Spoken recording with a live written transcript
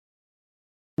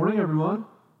Morning, everyone.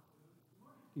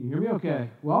 Can you hear me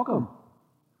okay? Welcome.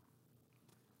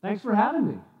 Thanks for having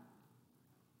me.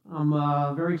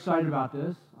 I'm very excited about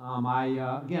this.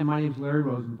 Again, my name's Larry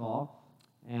Rosenthal,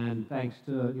 and thanks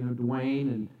to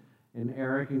Dwayne and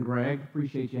Eric and Greg.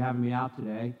 Appreciate you having me out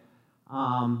today.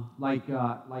 Like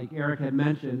Eric had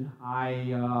mentioned,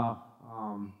 I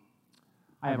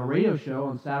have a radio show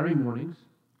on Saturday mornings.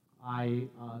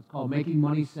 It's called Making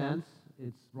Money Sense.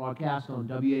 It's broadcast on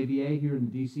WAVA here in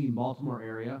the D.C. and Baltimore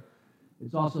area.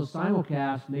 It's also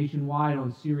simulcast nationwide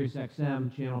on Sirius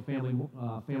XM channel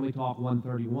Family Talk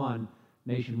 131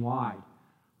 nationwide.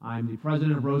 I'm the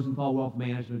president of Rosenthal Wealth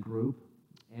Management Group,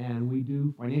 and we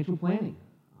do financial planning.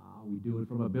 We do it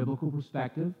from a biblical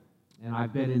perspective, and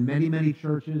I've been in many, many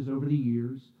churches over the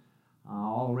years,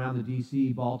 all around the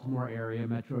D.C., Baltimore area,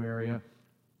 metro area,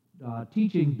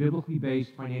 teaching biblically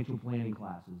based financial planning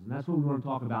classes, and that's what we want to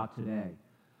talk about today.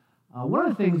 One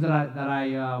of the things that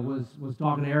I was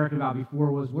talking to Eric about before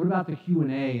was, what about the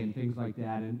Q&A and things like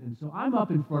that? And so I'm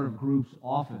up in front of groups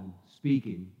often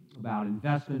speaking about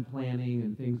investment planning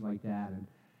and things like that,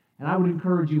 and I would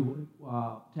encourage you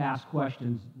to ask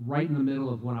questions right in the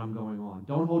middle of when I'm going on.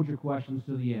 Don't hold your questions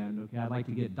to the end, okay? I'd like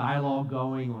to get dialogue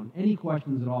going on any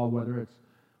questions at all, whether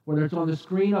it's on the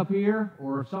screen up here,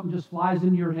 or if something just flies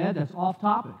into your head that's off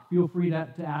topic. Feel free to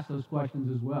ask those questions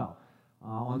as well.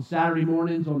 On Saturday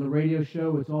mornings on the radio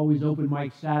show, it's always Open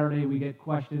Mic Saturday. We get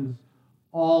questions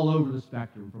all over the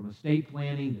spectrum, from estate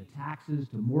planning to taxes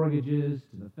to mortgages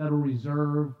to the Federal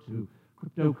Reserve to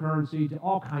cryptocurrency to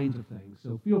all kinds of things.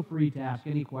 So feel free to ask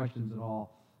any questions at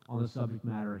all on the subject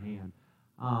matter at hand.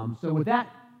 So with that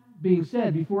being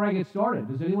said, before I get started,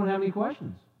 does anyone have any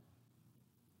questions?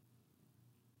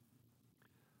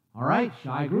 All right,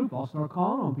 shy group, I'll start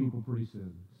calling on people pretty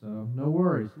soon, so no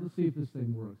worries. Let's see if this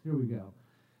thing works. Here we go.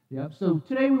 Yep, so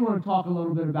today we want to talk a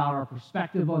little bit about our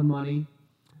perspective on money.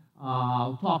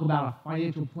 We'll talk about a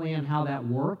financial plan, how that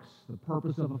works, the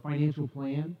purpose of a financial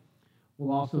plan.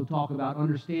 We'll also talk about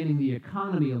understanding the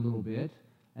economy a little bit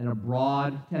at a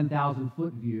broad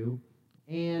 10,000-foot view,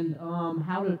 and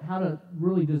how to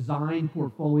really design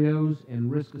portfolios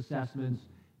and risk assessments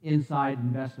inside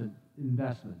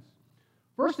investments.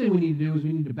 First thing we need to do is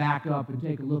we need to back up and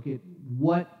take a look at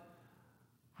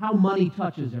how money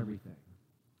touches everything.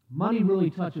 Money really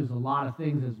touches a lot of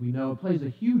things, as we know. It plays a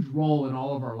huge role in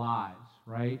all of our lives,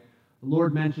 right? The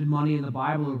Lord mentioned money in the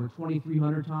Bible over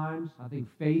 2,300 times. I think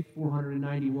faith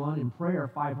 491, and prayer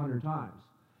 500 times.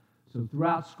 So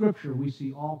throughout Scripture, we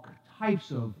see all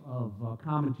types of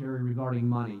commentary regarding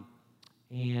money.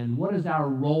 And what is our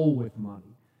role with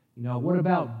money? What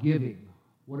about giving?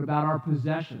 What about our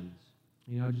possessions?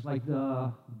 Just like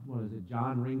John,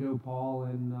 Ringo, Paul,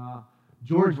 and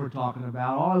George were talking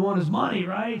about, all I want is money,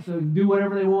 right? So do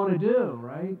whatever they want to do,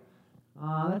 right?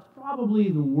 That's probably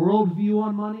the worldview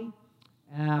on money.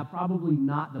 Probably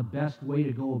not the best way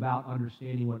to go about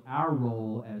understanding what our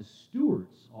role as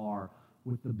stewards are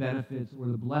with the benefits, or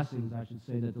the blessings, I should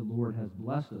say, that the Lord has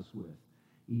blessed us with,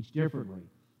 each differently.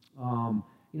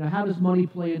 How does money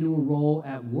play into a role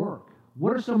at work?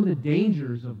 What are some of the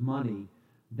dangers of money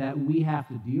that we have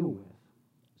to deal with?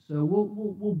 So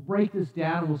we'll break this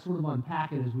down, and we'll sort of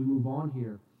unpack it as we move on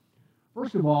here.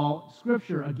 First of all,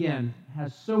 Scripture, again,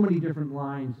 has so many different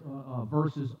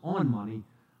verses on money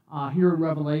here in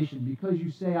Revelation. Because you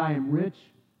say, I am rich,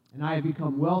 and I have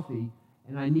become wealthy,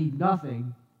 and I need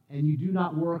nothing, and you do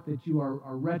not work, that you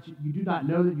are wretched. You do not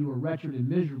know that you are wretched and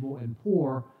miserable and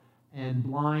poor and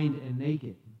blind and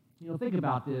naked. Think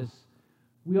about this.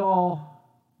 We all...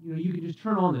 you can just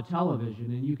turn on the television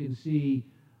and you can see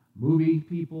movie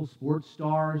people, sports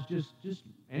stars, just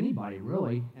anybody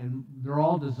really, and they're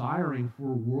all desiring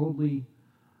for worldly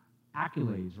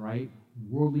accolades, right?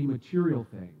 Worldly material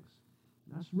things.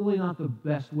 That's really not the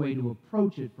best way to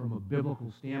approach it from a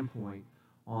biblical standpoint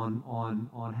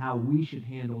on how we should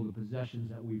handle the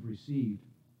possessions that we've received.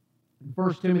 In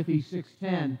 1 Timothy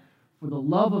 6:10, for the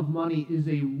love of money is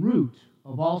a root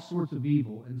of all sorts of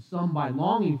evil, and some by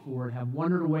longing for it have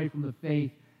wandered away from the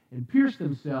faith and pierced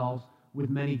themselves with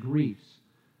many griefs.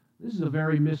 This is a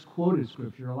very misquoted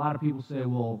scripture. A lot of people say,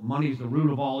 well, money's the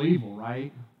root of all evil,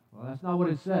 right? Well, that's not what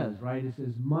it says, right? It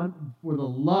says, for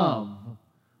the love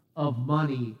of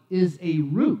money is a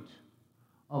root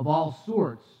of all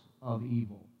sorts of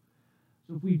evil.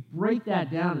 So if we break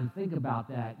that down and think about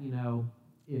that,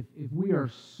 if we are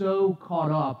so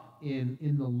caught up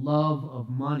in the love of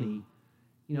money,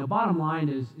 bottom line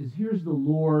is here's the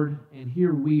Lord and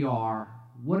here we are.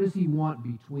 What does He want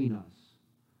between us?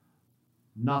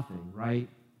 Nothing, right?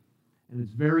 And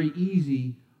it's very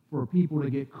easy for people to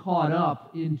get caught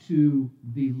up into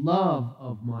the love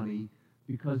of money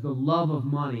because the love of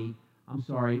money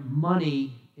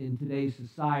in today's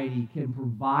society can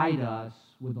provide us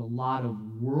with a lot of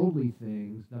worldly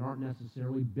things that aren't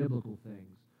necessarily biblical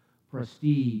things.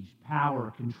 Prestige,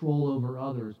 power, control over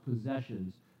others,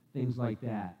 possessions, things like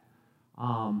that.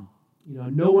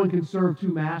 No one can serve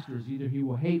two masters. Either he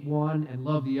will hate one and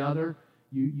love the other.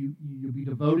 You'll be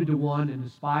devoted to one and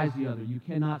despise the other. You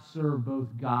cannot serve both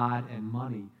God and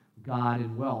money, God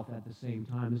and wealth at the same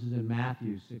time. This is in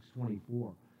Matthew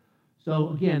 6:24. So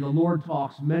again, the Lord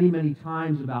talks many, many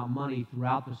times about money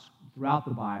throughout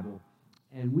the Bible,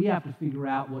 and we have to figure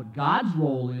out what God's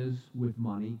role is with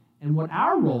money and what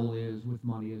our role is with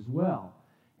money as well.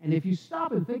 And if you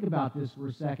stop and think about this for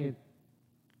a second,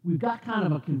 we've got kind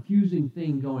of a confusing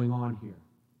thing going on here.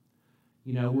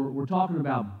 We're talking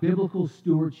about biblical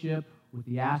stewardship with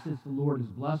the assets the Lord has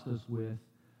blessed us with,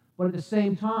 but at the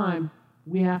same time,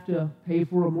 we have to pay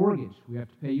for a mortgage. We have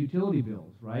to pay utility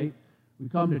bills, right? We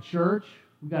come to church,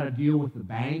 we've got to deal with the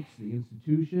banks, the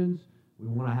institutions. We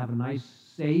want to have a nice,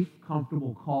 safe,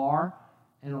 comfortable car,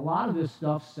 and a lot of this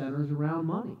stuff centers around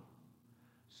money.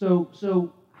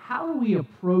 So how do we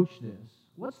approach this?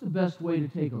 What's the best way to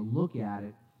take a look at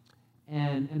it?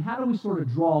 And how do we sort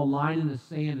of draw a line in the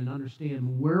sand and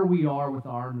understand where we are with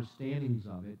our understandings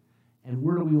of it, and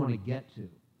where do we want to get to?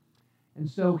 And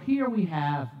so here we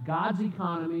have God's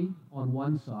economy on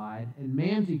one side and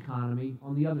man's economy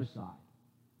on the other side.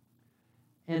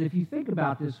 And if you think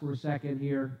about this for a second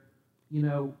here, we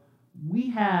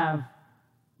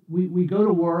go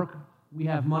to work, we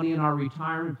have money in our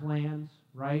retirement plans,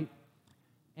 right?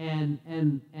 And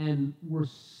we're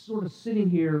sort of sitting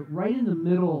here right in the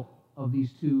middle of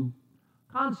these two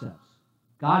concepts,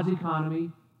 God's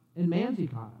economy and man's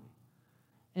economy.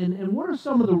 And what are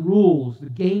some of the rules, the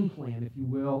game plan, if you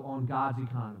will, on God's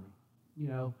economy?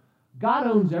 God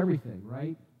owns everything,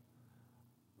 right?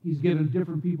 He's given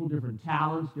different people different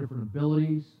talents, different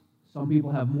abilities. Some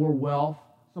people have more wealth.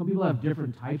 Some people have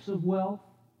different types of wealth.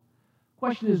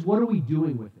 Question is, what are we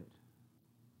doing with it?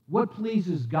 What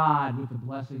pleases God with the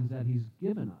blessings that He's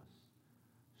given us?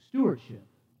 Stewardship,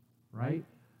 right?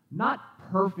 Not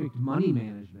perfect money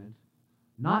management,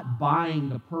 not buying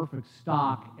the perfect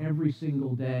stock every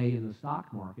single day in the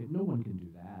stock market. No one can do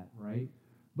that, right?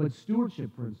 But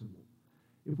stewardship principle.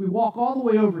 If we walk all the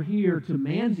way over here to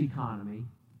man's economy,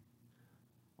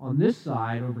 on this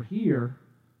side over here,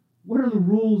 what are the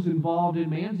rules involved in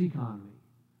man's economy?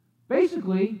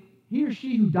 Basically, he or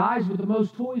she who dies with the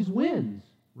most toys wins,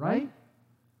 right?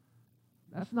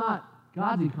 That's not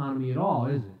God's economy at all,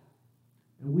 is it?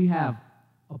 And we have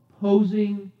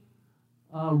opposing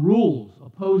rules,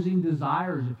 opposing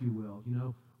desires, if you will.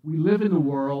 We live in the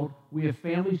world. We have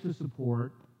families to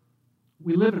support.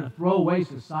 We live in a throwaway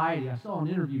society. I saw an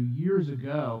interview years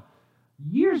ago,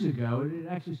 it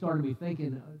actually started me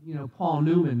thinking, Paul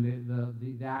Newman,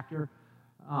 the actor,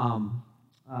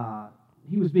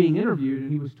 he was being interviewed,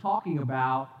 and he was talking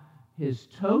about his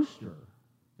toaster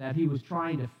that he was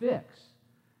trying to fix.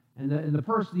 And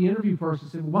the interview person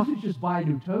said, well, why don't you just buy a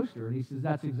new toaster? And he says,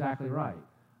 that's exactly right.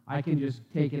 I can just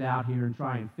take it out here and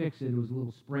try and fix it. It was a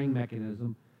little spring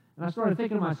mechanism. And I started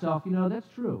thinking to myself, that's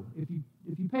true. If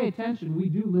you pay attention, we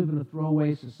do live in a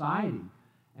throwaway society.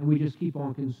 And we just keep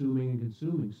on consuming and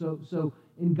consuming. So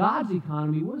in God's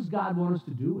economy, what does God want us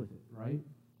to do with it, right?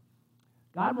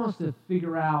 God wants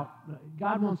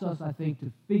us, I think,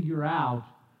 to figure out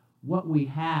what we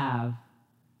have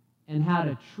and how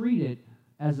to treat it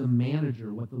as a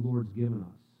manager, what the Lord's given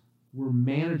us. We're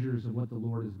managers of what the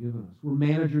Lord has given us. We're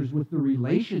managers with the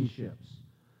relationships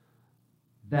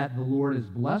that the Lord has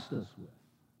blessed us with.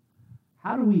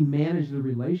 How do we manage the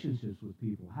relationships with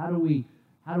people? How do we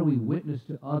witness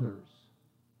to others,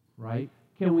 right?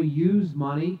 Can we use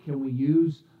money? Can we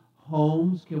use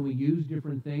homes? Can we use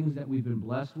different things that we've been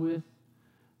blessed with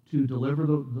to deliver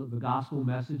the gospel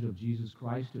message of Jesus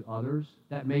Christ to others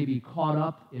that may be caught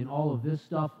up in all of this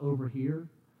stuff over here?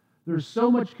 There's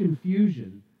so much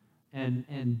confusion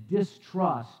and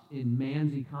distrust in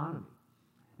man's economy.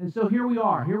 And so here we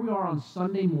are on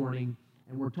Sunday morning,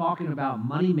 and we're talking about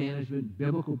money management,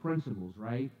 biblical principles,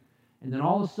 right? And then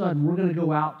all of a sudden, we're going to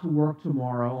go out to work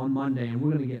tomorrow on Monday, and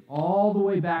we're going to get all the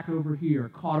way back over here,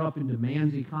 caught up into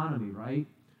man's economy, right?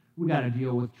 We got to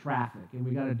deal with traffic, and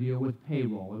we got to deal with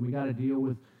payroll, and we got to deal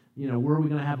with, where are we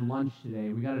going to have lunch today?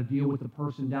 We got to deal with the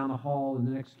person down the hall in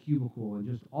the next cubicle, and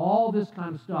just all this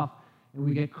kind of stuff. And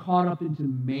we get caught up into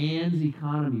man's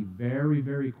economy very,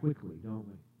 very quickly, don't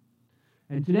we?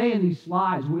 And today in these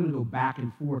slides, we're going to go back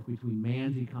and forth between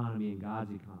man's economy and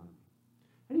God's economy.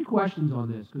 Any questions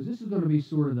on this? Because this is going to be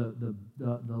sort of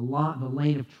the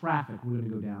lane of traffic we're going to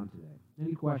go down today.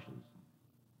 Any questions?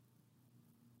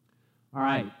 All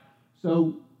right,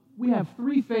 so we have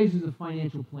three phases of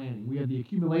financial planning. We have the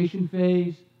accumulation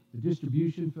phase, the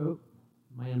distribution phase.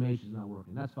 My animation's not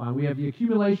working. That's fine. We have the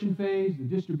accumulation phase, the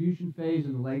distribution phase,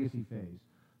 and the legacy phase.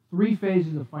 Three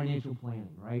phases of financial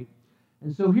planning, right?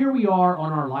 And so here we are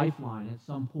on our lifeline at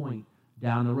some point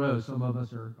down the road. Some of us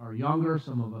are younger,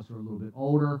 some of us are a little bit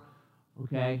older,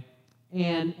 okay?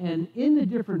 And in the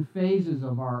different phases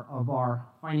of our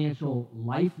financial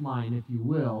lifeline, if you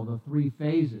will, the three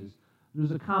phases,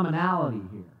 there's a commonality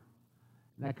here.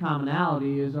 That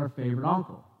commonality is our favorite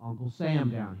uncle, Uncle Sam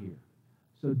down here.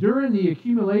 So during the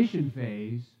accumulation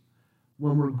phase,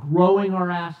 when we're growing our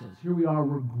assets, here we are,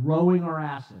 we're growing our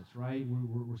assets, right?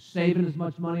 We're saving as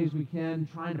much money as we can,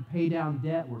 trying to pay down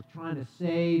debt, we're trying to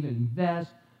save and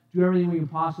invest, do everything we can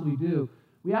possibly do.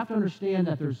 We have to understand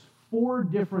that there's 4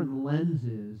 different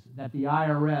lenses that the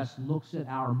IRS looks at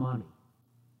our money.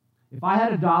 If I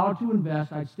had $1 to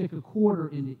invest, I'd stick a quarter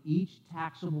into each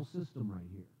taxable system right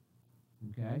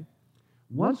here, okay?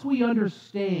 Once we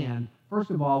understand, first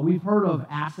of all, we've heard of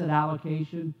asset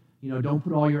allocation. You know, don't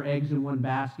put all your eggs in one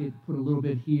basket. Put a little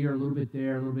bit here, a little bit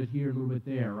there, a little bit here, a little bit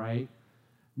there, right?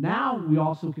 Now we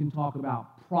also can talk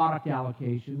about product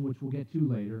allocation, which we'll get to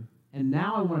later. And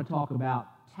now I want to talk about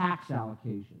tax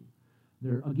allocation.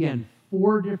 There are, again,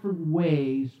 4 different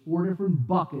ways, 4 different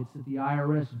buckets that the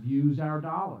IRS views our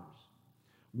dollars.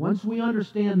 Once we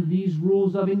understand these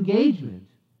rules of engagement,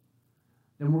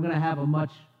 then we're going to have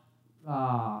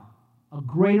a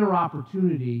greater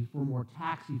opportunity for more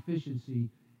tax efficiency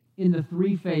in the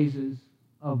 3 phases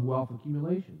of wealth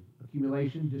accumulation: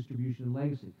 accumulation, distribution, and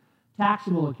legacy.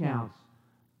 Taxable accounts.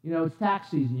 You know, it's tax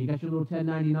season. You got your little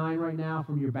 1099 right now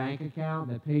from your bank account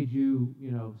that paid you,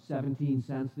 17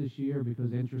 cents this year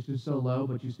because interest is so low,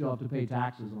 but you still have to pay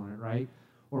taxes on it, right?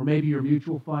 Or maybe your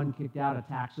mutual fund kicked out a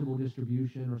taxable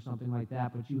distribution or something like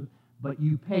that, but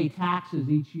you pay taxes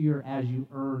each year as you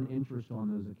earn interest on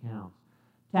those accounts.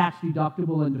 Tax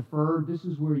deductible and deferred. This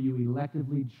is where you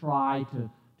electively try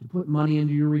to put money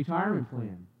into your retirement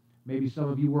plan. Maybe some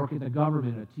of you work at the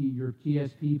government, your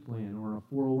TSP plan, or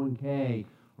a 401k,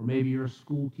 or maybe you're a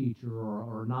school teacher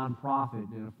or a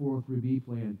nonprofit in a 403b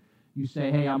plan. You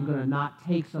say, hey, I'm going to not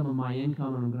take some of my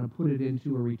income and I'm going to put it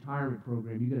into a retirement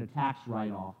program. You get a tax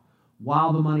write-off.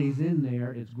 While the money's in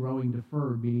there, it's growing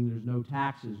deferred, meaning there's no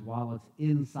taxes while it's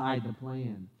inside the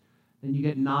plan. Then you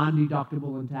get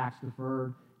non-deductible and tax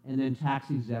deferred, and then tax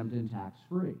exempt and tax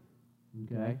free.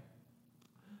 Okay?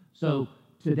 So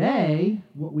today,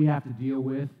 what we have to deal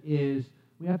with is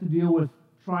we have to deal with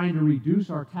trying to reduce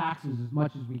our taxes as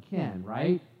much as we can,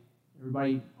 right?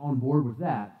 Everybody on board with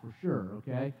that, for sure,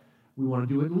 okay? We want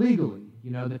to do it legally.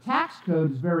 You know, the tax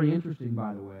code is very interesting,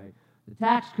 by the way. The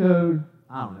tax code,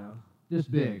 I don't know, this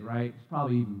big, right? It's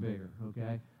probably even bigger,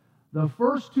 okay? The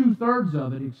first 2/3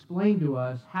 of it explain to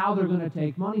us how they're going to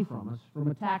take money from us from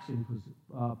a taxing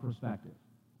perspective.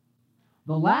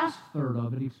 The last third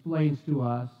of it explains to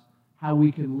us how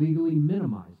we can legally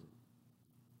minimize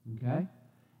it, okay?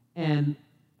 And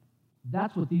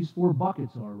that's what these 4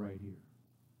 buckets are right here.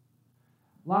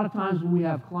 A lot of times when we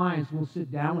have clients, we'll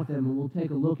sit down with them and we'll take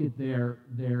a look at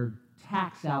their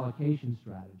tax allocation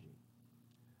strategy.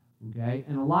 Okay?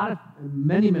 And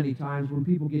many times when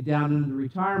people get down into the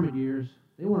retirement years,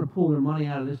 they want to pull their money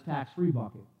out of this tax-free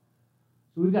bucket.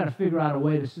 So we've got to figure out a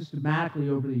way to systematically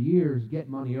over the years get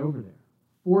money over there.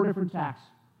 4 different tax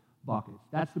buckets.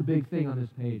 That's the big thing on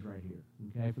this page right here.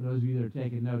 Okay? For those of you that are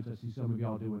taking notes, I see some of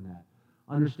y'all doing that.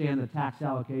 Understand the tax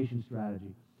allocation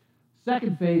strategy.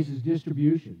 Second phase is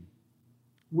distribution.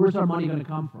 Where's our money going to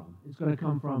come from? It's going to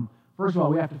come from, first of all,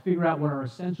 we have to figure out what our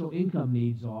essential income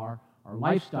needs are, our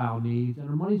lifestyle needs, and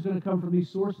our money's going to come from these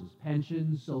sources: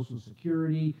 pensions, Social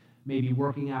Security, maybe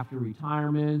working after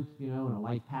retirement, in a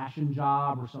life passion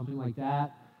job or something like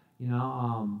that,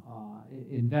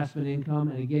 investment income,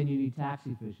 and again, you need tax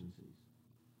efficiencies.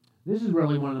 This is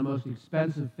really one of the most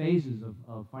expensive phases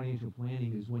of financial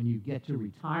planning, is when you get to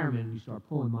retirement and you start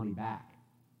pulling money back.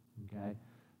 Okay?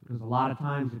 Because a lot of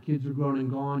times the kids are grown and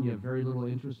gone, you have very little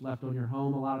interest left on your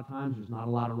home. A lot of times there's not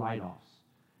a lot of write-offs.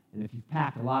 And if you've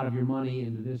packed a lot of your money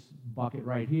into this bucket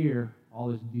right here,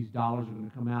 all these dollars are going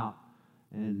to come out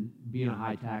and be in a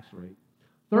high tax rate.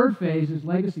 Third phase is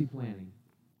legacy planning.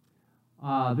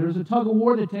 There's a tug of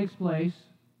war that takes place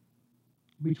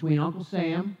between Uncle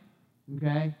Sam,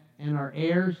 okay, and our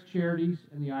heirs, charities,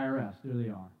 and the IRS. There they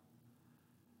are.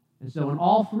 And so in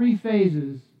all 3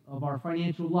 phases of our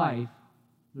financial life,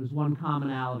 there's one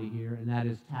commonality here, and that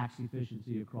is tax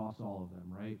efficiency across all of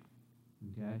them, right?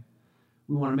 Okay?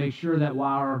 We want to make sure that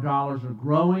while our dollars are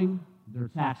growing, they're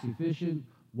tax efficient.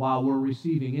 while we're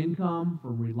receiving income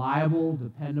from reliable,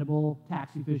 dependable,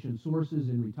 tax-efficient sources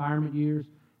in retirement years.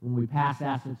 When we pass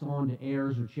assets on to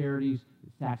heirs or charities,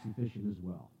 it's tax-efficient as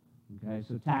well. Okay,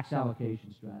 so tax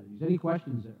allocation strategies. Any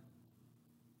questions there?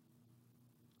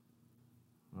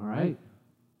 All right,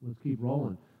 let's keep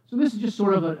rolling. So this is just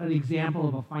sort of an example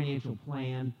of a financial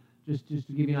plan, just to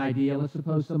give you an idea. Let's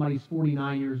suppose somebody's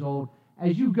 49 years old.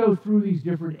 As you go through these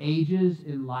different ages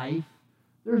in life,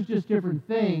 there's just different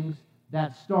things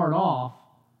that start off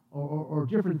or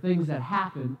different things that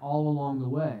happen all along the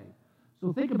way.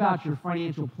 So think about your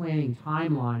financial planning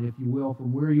timeline, if you will,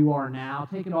 from where you are now.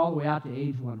 Take it all the way out to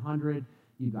age 100.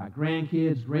 You've got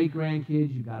grandkids,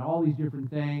 great-grandkids. You've got all these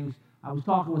different things. I was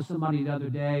talking with somebody the other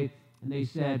day, and they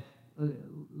said,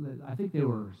 I think they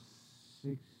were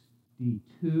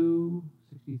 62,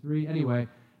 63. Anyway,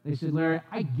 they said, Larry,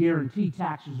 I guarantee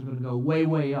taxes are going to go way,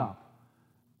 way up.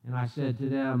 And I said to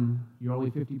them, you're only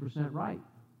 50% right.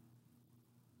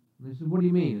 And they said, what do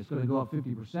you mean? It's going to go up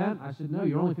 50%? I said, no,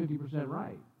 you're only 50%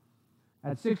 right.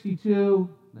 At 62,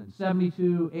 then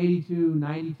 72, 82,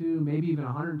 92, maybe even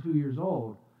 102 years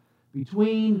old,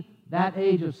 between that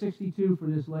age of 62 for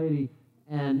this lady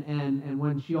and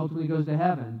when she ultimately goes to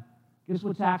heaven, guess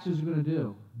what taxes are going to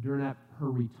do during her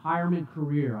retirement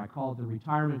career? I call it the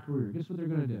retirement career. Guess what they're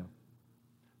going to do?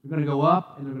 They're going to go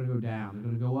up and they're going to go down. They're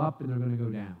going to go up and they're going to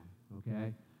go down,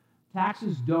 okay?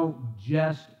 Taxes don't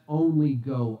just only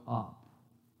go up,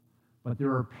 but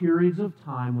there are periods of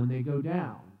time when they go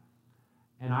down.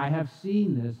 And I have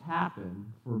seen this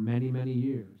happen for many, many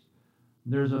years.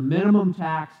 There's a minimum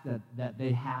tax that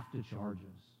they have to charge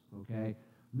us, okay?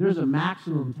 There's a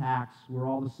maximum tax where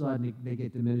all of a sudden they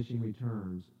get diminishing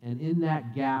returns. And in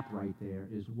that gap right there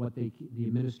is what the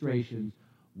administrations,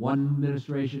 one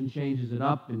administration changes it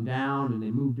up and down and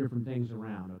they move different things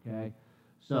around, okay?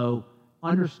 So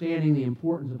understanding the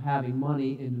importance of having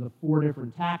money into the 4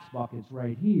 different tax buckets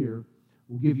right here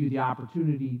will give you the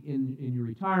opportunity in your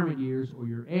retirement years or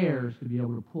your heirs to be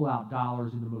able to pull out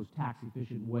dollars in the most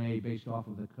tax-efficient way based off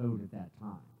of the code at that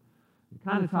time. It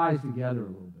kind of ties together a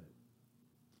little bit.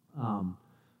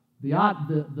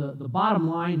 The bottom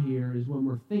line here is when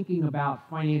we're thinking about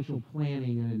financial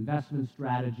planning and investment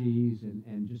strategies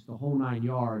and just the whole 9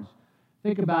 yards,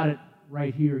 think about it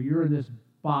right here. You're in this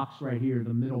box right here,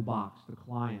 the middle box, the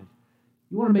client.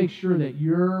 You want to make sure that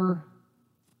your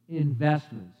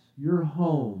investments, your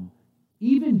home,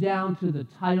 even down to the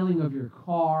titling of your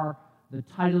car, the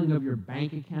titling of your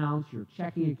bank accounts, your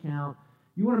checking account,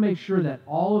 you want to make sure that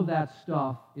all of that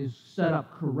stuff is set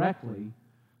up correctly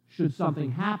should something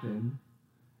happen,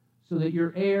 so that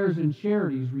your heirs and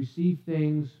charities receive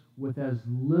things with as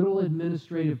little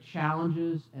administrative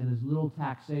challenges and as little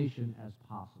taxation as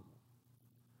possible.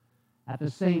 At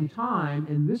the same time,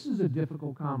 and this is a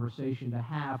difficult conversation to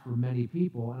have for many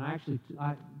people, and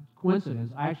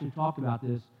coincidence, I actually talked about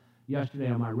this yesterday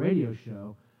on my radio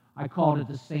show. I called it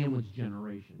the sandwich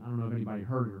generation. I don't know if anybody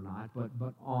heard it or not,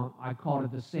 but I called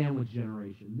it the sandwich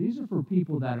generation. These are for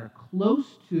people that are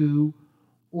close to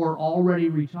or already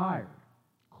retired.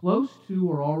 Close to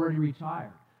or already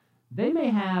retired. They may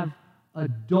have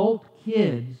adult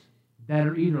kids that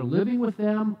are either living with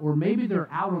them or maybe they're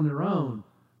out on their own,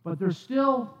 but they're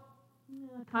still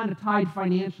kind of tied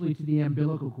financially to the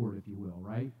umbilical cord, if you will,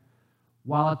 right?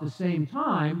 While at the same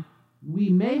time, we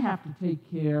may have to take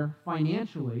care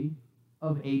financially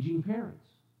of aging parents.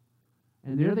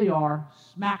 And there they are,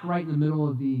 smack right in the middle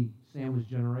of the sandwich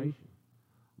generation.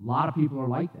 A lot of people are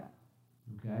like that.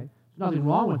 Okay? There's nothing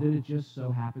wrong with it. It just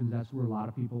so happens that's where a lot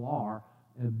of people are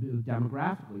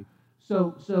demographically.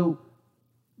 So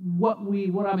what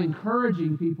I'm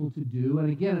encouraging people to do,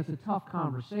 and again, it's a tough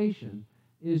conversation,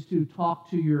 is to talk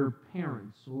to your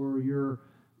parents or your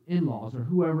in-laws or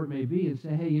whoever it may be and say,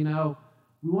 hey,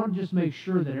 we want to just make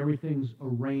sure that everything's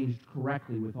arranged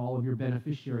correctly with all of your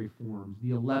beneficiary forms,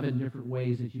 the 11 different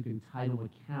ways that you can title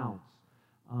accounts,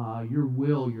 your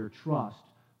will, your trust,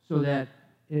 so that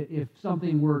if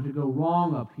something were to go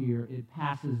wrong up here, it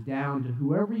passes down to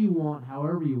whoever you want,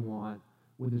 however you want,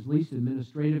 with as least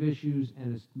administrative issues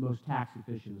and as most tax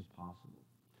efficient as possible.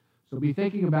 So be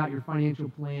thinking about your financial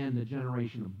plan, the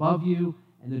generation above you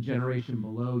and the generation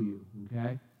below you,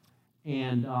 okay?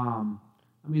 And,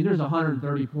 there's a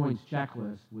 130 points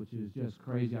checklist, which is just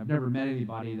crazy. I've never met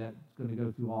anybody that's going to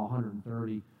go through all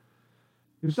 130.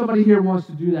 If somebody here wants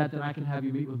to do that, then I can have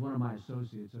you meet with one of my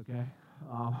associates, okay?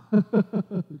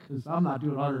 Because I'm not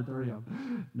doing 130 of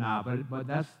them. Nah, but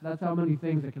that's how many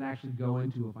things that can actually go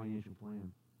into a financial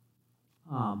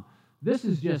plan. This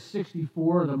is just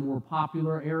 64 of the more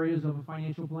popular areas of a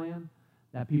financial plan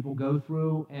that people go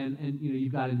through, and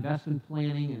you've got investment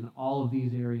planning and all of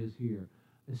these areas here.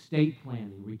 estate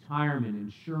planning, retirement,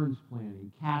 insurance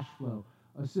planning, cash flow,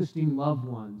 assisting loved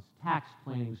ones, tax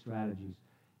planning strategies.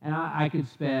 And I could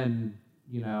spend,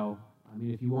 I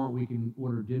mean, if you want, we can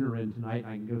order dinner in tonight.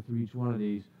 I can go through each one of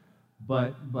these.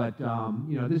 But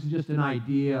this is just an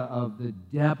idea of the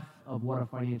depth of what a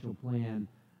financial plan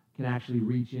can actually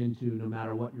reach into, no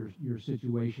matter what your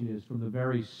situation is, from the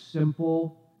very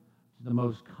simple to the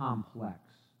most complex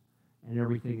and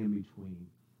everything in between.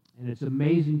 And it's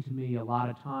amazing to me a lot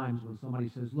of times when somebody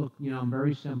says, look, I'm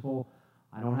very simple.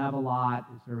 I don't have a lot.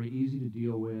 It's very easy to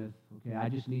deal with. Okay, I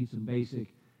just need some basic,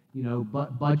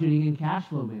 budgeting and cash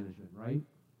flow management, right?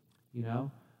 We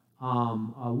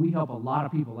help a lot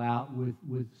of people out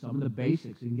with some of the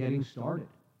basics in getting started.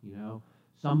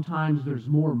 Sometimes there's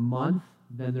more month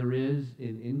than there is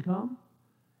in income,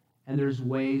 and there's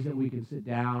ways that we can sit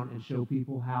down and show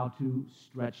people how to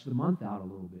stretch the month out a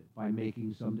little bit by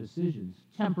making some decisions,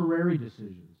 temporary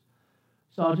decisions.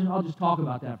 So I'll just talk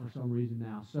about that for some reason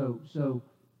now. So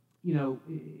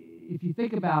if you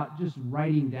think about just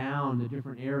writing down the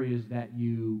different areas that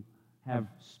you have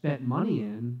spent money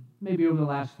in, maybe over the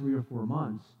last 3 or 4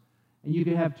 months, and you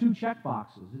can have 2 check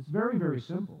boxes. It's very, very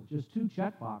simple, just 2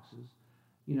 check boxes.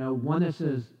 One that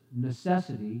says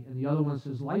necessity and the other one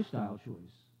says lifestyle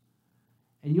choice.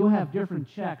 And you'll have different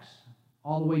checks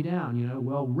all the way down,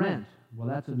 rent, well,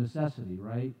 that's a necessity,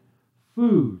 right?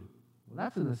 Food, well,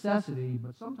 that's a necessity,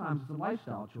 but sometimes it's a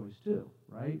lifestyle choice too,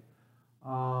 right?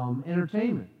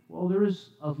 Entertainment, well, there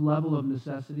is a level of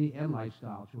necessity and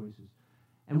lifestyle choices.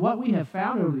 And what we have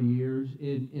found over the years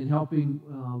in helping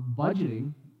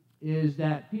budgeting is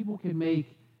that people can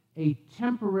make a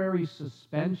temporary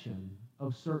suspension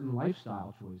of certain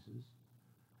lifestyle choices,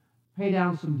 pay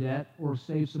down some debt or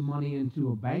save some money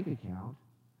into a bank account,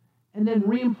 and then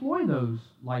reemploy those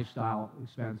lifestyle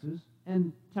expenses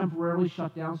and temporarily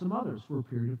shut down some others for a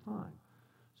period of time.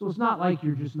 So it's not like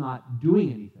you're just not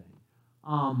doing anything.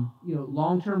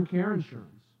 Long-term care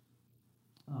insurance,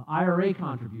 IRA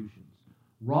contributions,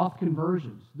 Roth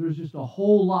conversions. There's just a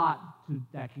whole lot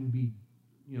that can be,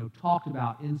 talked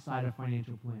about inside a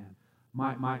financial plan.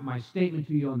 My statement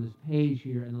to you on this page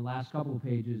here and the last couple of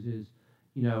pages is,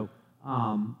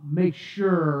 make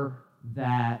sure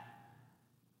that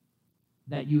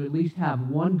you at least have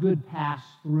one good pass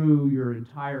through your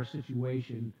entire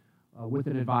situation with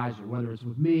an advisor, whether it's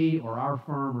with me or our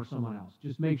firm or someone else.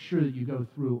 Just make sure that you go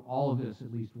through all of this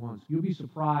at least once. You'll be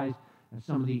surprised at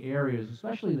some of the areas,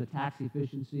 especially in the tax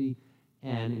efficiency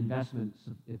and investment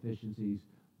efficiencies,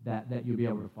 that you'll be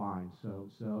able to find.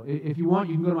 So if you want,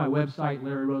 you can go to my website,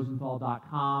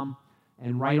 LarryRosenthal.com,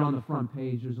 and right on the front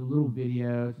page, there's a little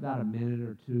video. It's about a minute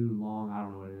or 2 long. I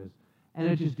don't know what it is. And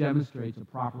it just demonstrates a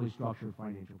properly structured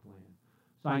financial plan.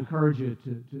 So I encourage you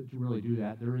to really do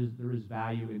that. There is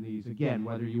value in these. Again,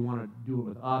 whether you want to do it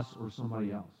with us or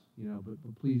somebody else,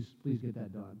 but please get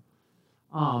that done.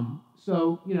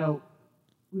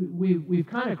 We've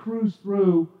kind of cruised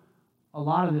through a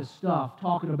lot of this stuff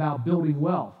talking about building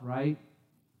wealth, right?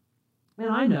 And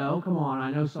I know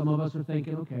some of us are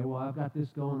thinking, okay, well, I've got this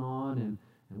going on, and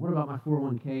what about my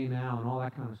 401k now, and all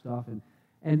that kind of stuff.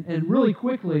 And really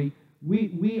quickly,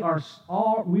 we are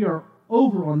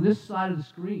over on this side of the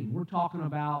screen. We're talking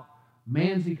about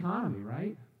man's economy,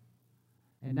 right?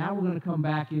 And now we're going to come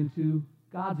back into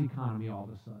God's economy all of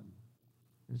a sudden.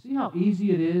 And see how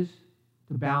easy it is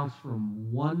to bounce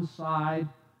from one side,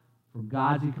 from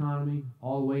God's economy,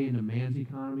 all the way into man's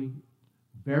economy,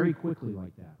 very quickly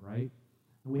like that, right?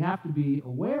 And we have to be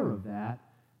aware of that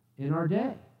in our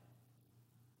day.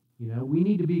 We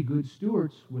need to be good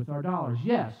stewards with our dollars.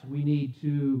 Yes, we need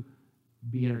to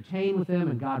be entertained with them,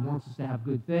 and God wants us to have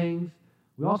good things.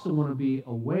 We also want to be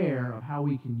aware of how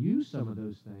we can use some of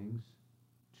those things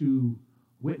to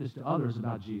witness to others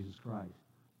about Jesus Christ,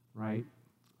 right?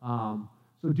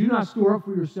 So do not store up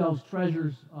for yourselves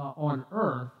treasures on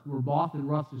earth where moth and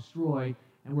rust destroy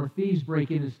and where thieves break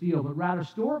in and steal, but rather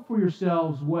store up for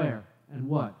yourselves where and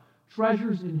what?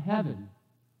 Treasures in heaven,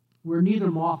 where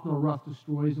neither moth nor rust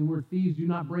destroys and where thieves do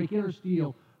not break in or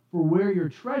steal. For where your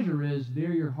treasure is,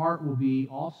 there your heart will be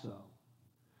also.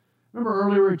 Remember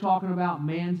earlier we were talking about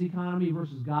man's economy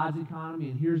versus God's economy,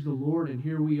 and here's the Lord, and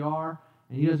here we are,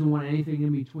 and He doesn't want anything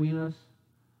in between us.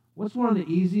 What's one of the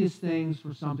easiest things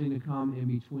for something to come in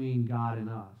between God and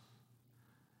us?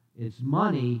 It's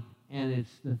money, and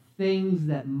it's the things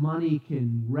that money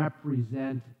can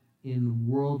represent in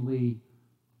worldly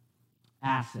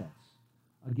assets.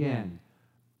 Again,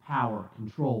 power,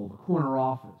 control, the corner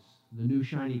office, the new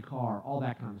shiny car, all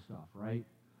that kind of stuff, right?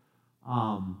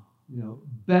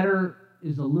 Better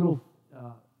is a little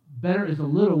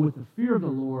with the fear of the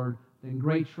Lord than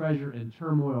great treasure and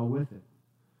turmoil with it.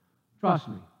 Trust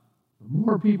me, the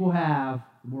more people have,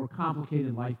 the more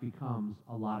complicated life becomes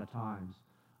a lot of times,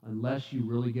 unless you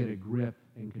really get a grip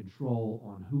and control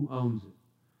on who owns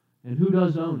it. And who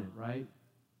does own it, right?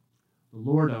 The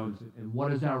Lord owns it. And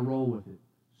what is our role with it?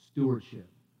 Stewardship.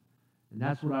 And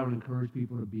that's what I would encourage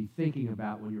people to be thinking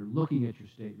about when you're looking at your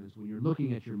statements, when you're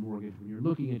looking at your mortgage, when you're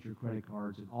looking at your credit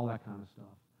cards and all that kind of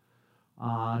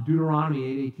stuff.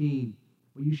 Deuteronomy 8:18,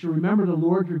 but you shall remember the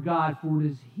Lord your God, for it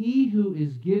is he who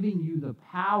is giving you the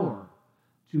power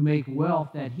to make wealth,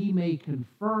 that he may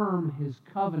confirm his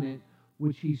covenant,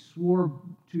 which he swore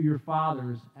to your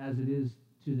fathers, as it is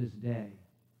to this day.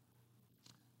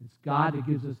 It's God that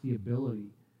gives us the ability.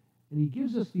 And he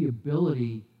gives us the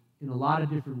ability in a lot of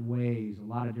different ways, a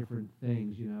lot of different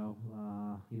things,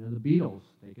 the Beatles,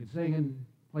 they can sing and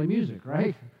play music,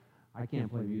 right? I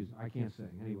can't play music. I can't sing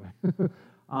anyway.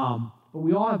 But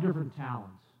we all have different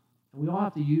talents. And we all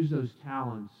have to use those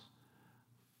talents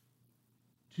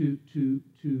to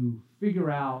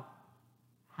figure out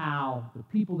how the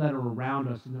people that are around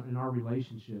us in our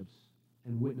relationships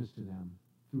and witness to them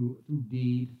through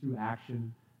deed, through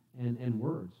action, and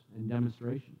words and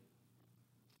demonstration.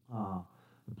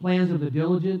 The plans of the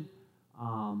diligent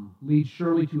lead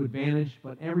surely to advantage,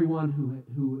 but everyone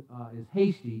who is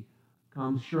hasty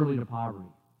comes surely to poverty.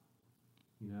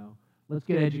 Let's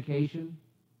get education.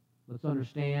 Let's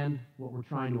understand what we're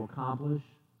trying to accomplish.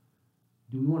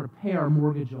 Do we want to pay our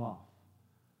mortgage off?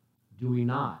 Do we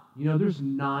not? There's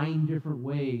 9 different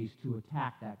ways to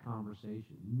attack that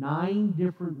conversation. 9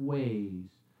 different ways.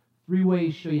 3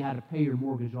 ways show you how to pay your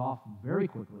mortgage off very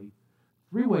quickly.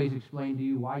 3 ways explain to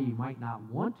you why you might not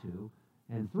want to.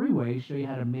 And 3 ways show you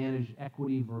how to manage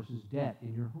equity versus debt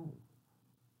in your home.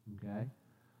 Okay?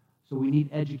 So we need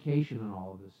education on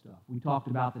all of this stuff. We talked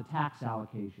about the tax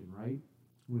allocation, right?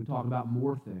 We're going to talk about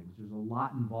more things. There's a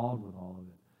lot involved with all of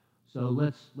it. So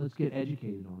let's get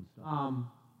educated on stuff.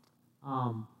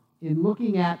 In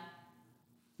looking at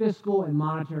fiscal and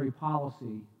monetary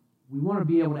policy, we want to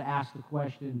be able to ask the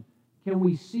question, can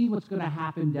we see what's going to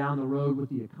happen down the road with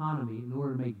the economy in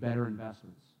order to make better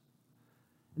investments?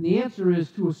 And the answer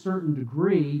is, to a certain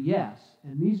degree, yes.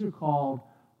 And these are called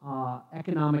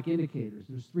economic indicators.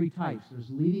 There's 3 types. There's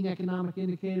leading economic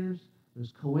indicators,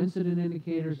 there's coincident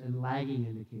indicators, and lagging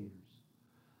indicators.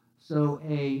 So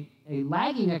a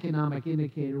lagging economic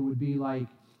indicator would be like,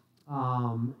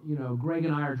 Greg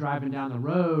and I are driving down the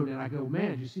road, and I go, man,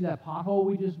 did you see that pothole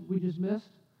we just missed?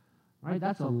 Right?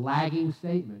 That's a lagging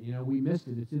statement. We missed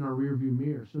it. It's in our rearview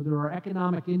mirror. So there are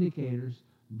economic indicators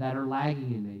that are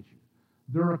lagging in nature.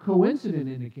 There are coincident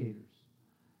indicators.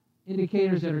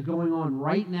 Indicators that are going on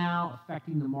right now,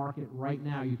 affecting the market right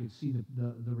now. You can see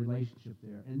the relationship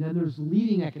there. And then there's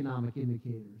leading economic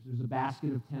indicators. There's a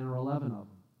basket of 10 or 11 of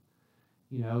them.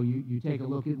 You take a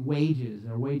look at wages.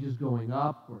 Are wages going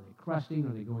up? Are they cresting?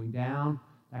 Are they going down?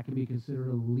 That can be considered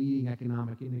a leading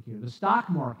economic indicator. The stock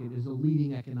market is a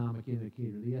leading economic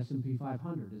indicator. The S&P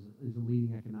 500 is a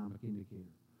leading economic indicator.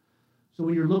 So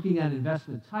when you're looking at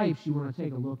investment types, you want to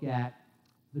take a look at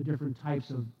the different types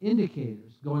of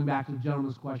indicators. Going back to the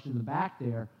gentleman's question in the back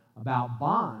there about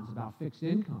bonds, about fixed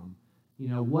income.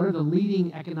 What are the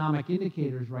leading economic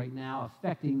indicators right now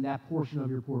affecting that portion of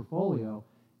your portfolio?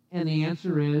 And the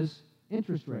answer is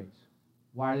interest rates.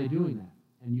 Why are they doing that?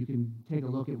 And you can take a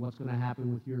look at what's going to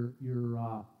happen with your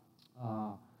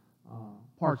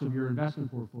parts of your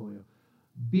investment portfolio.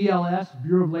 BLS,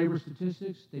 Bureau of Labor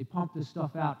Statistics, they pump this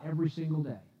stuff out every single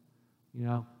day.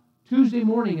 Tuesday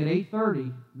morning at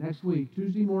 8:30, next week,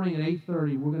 Tuesday morning at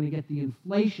 8:30, we're going to get the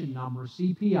inflation number,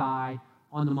 CPI,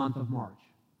 on the month of March,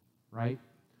 right?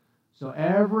 So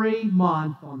every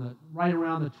month, right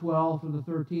around the 12th or the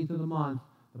 13th of the month,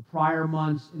 the prior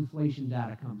month's inflation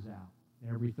data comes out.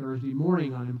 Every Thursday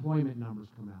morning, unemployment numbers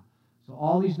come out. So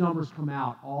all these numbers come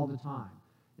out all the time.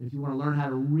 And if you want to learn how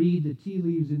to read the tea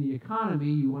leaves in the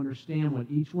economy, you understand what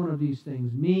each one of these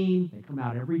things mean. They come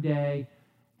out every day,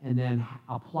 and then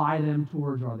apply them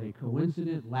towards, are they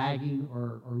coincident, lagging,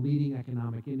 or leading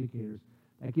economic indicators.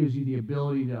 That gives you the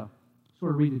ability to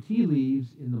sort of read the tea leaves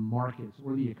in the markets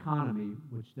or the economy,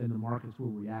 which then the markets will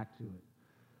react to it.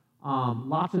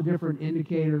 Lots of different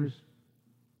indicators,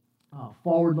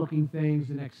 forward-looking things,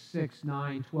 the next 6,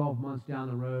 9, 12 months down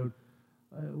the road.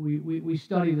 We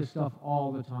study this stuff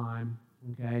all the time,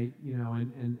 okay?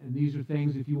 And these are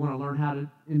things, if you want to learn how to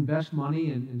invest money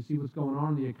and see what's going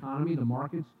on in the economy, the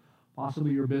markets,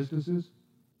 possibly your businesses,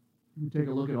 you take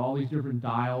a look at all these different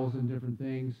dials and different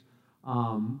things.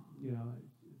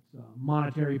 It's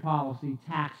monetary policy,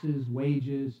 taxes,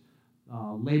 wages,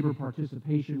 labor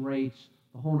participation rates,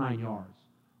 the whole 9 yards.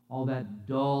 All that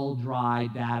dull, dry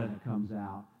data that comes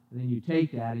out. And then you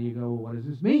take that and you go, well, what does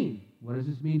this mean? What does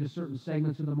this mean to certain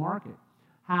segments of the market?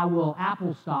 How will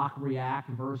Apple stock react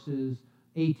versus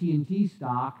AT&T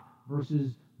stock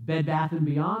versus Bed Bath &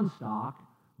 Beyond stock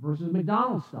versus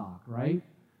McDonald's stock, right?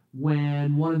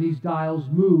 When one of these dials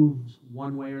moves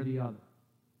one way or the other.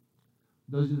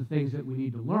 Those are the things that we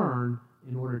need to learn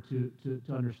in order to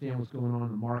understand what's going on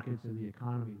in the markets and the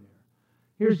economy there.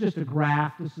 Here's just a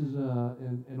graph. This is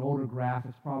an older graph.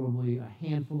 It's probably a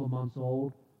handful of months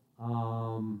old. I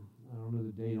don't know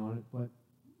the date on it, but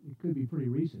it could be pretty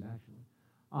recent, actually.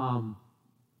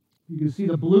 You can see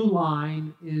the blue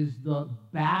line is the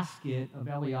basket of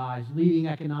LEI's, leading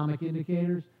economic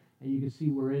indicators, and you can see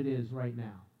where it is right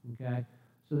now, okay?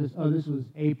 So this was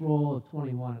April of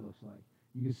 21, it looks like.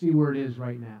 You can see where it is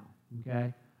right now,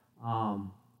 okay?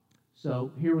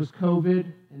 So here was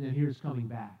COVID, and then here's coming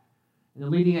back. And the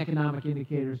leading economic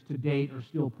indicators to date are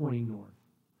still pointing north.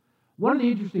 One of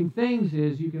the interesting things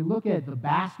is you can look at the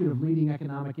basket of leading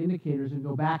economic indicators and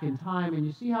go back in time, and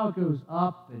you see how it goes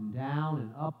up and down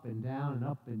and up and down and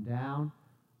up and down.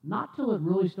 Not till it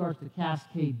really starts to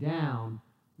cascade down,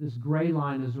 this gray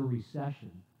line is a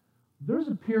recession. There's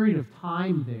a period of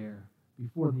time there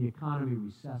before the economy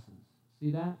recesses.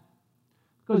 See that?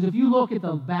 Because if you look at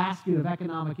the basket of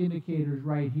economic indicators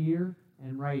right here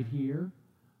and right here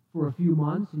for a few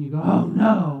months and you go, oh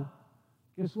no,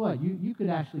 guess what? You could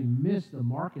actually miss the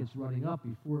markets running up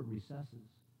before it recesses.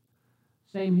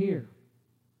 Same here.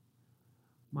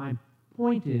 My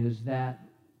point is that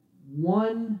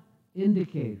one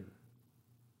indicator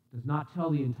does not tell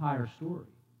the entire story.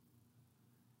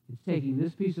 It's taking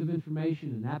this piece of information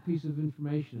and that piece of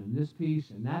information and this piece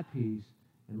and that piece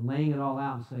and laying it all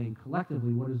out and saying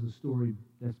collectively, what is the story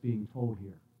that's being told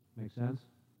here? Make sense?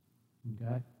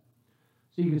 Okay?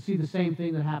 So you can see the same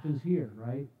thing that happens here,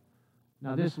 right?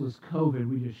 Now this was COVID.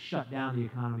 We just shut down the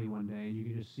economy one day, and you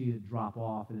can just see it drop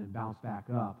off and then bounce back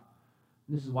up.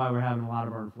 And this is why we're having a lot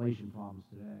of our inflation problems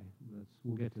today.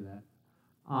 We'll get to that.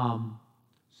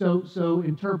 So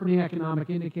interpreting economic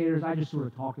indicators, I just sort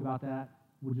of talked about that.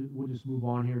 We'll just move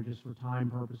on here just for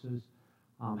time purposes.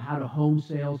 How do home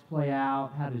sales play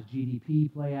out? How does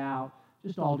GDP play out?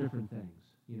 Just all different things,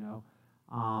 you know.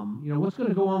 What's going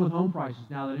to go on with home prices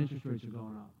now that interest rates are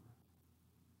going up?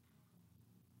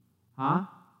 Huh?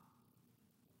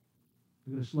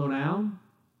 They're going to slow down?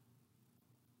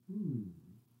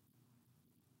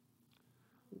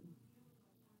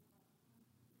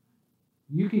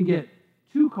 You can get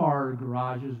 2-car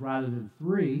garages rather than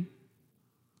 3.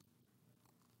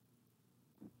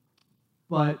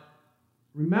 But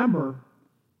remember,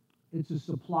 it's a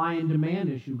supply and demand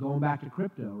issue going back to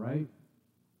crypto, right?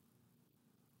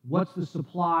 What's the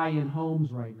supply in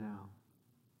homes right now?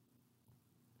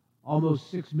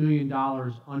 Almost $6 million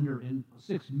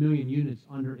 6 million units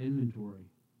under inventory.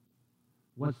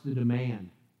 What's the demand?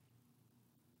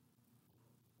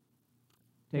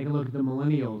 Take a look at the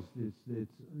millennials. Is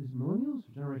millennials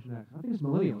or Generation X? I think it's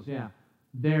millennials, yeah.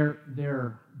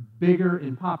 They're bigger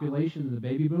in population than the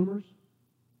baby boomers.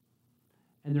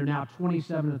 And they're now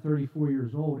 27 to 34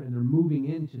 years old, and they're moving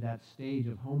into that stage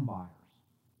of home buyers.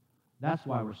 That's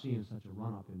why we're seeing such a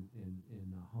run-up in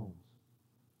homes.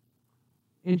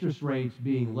 Interest rates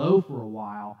being low for a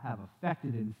while have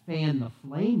affected and fanned the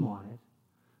flame on it.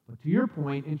 But to your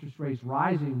point, interest rates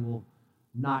rising will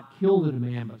not kill the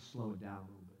demand, but slow it down a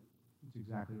little bit. That's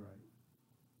exactly right.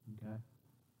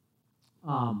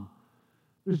 Okay.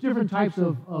 There's different types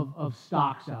of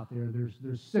stocks out there.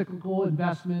 There's cyclical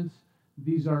investments.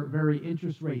 These are very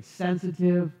interest rate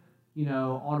sensitive.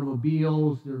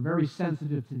 Automobiles, they're very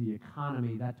sensitive to the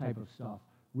economy, that type of stuff.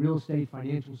 Real estate,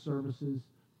 financial services.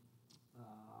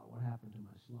 What happened to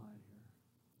my slide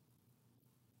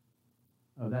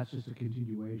here? Oh, that's just a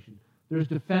continuation. There's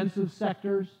defensive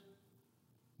sectors,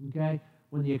 okay?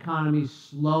 When the economy's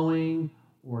slowing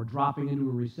or dropping into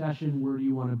a recession, where do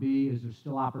you want to be? Is there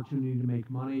still opportunity to make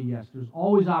money? Yes, there's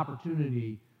always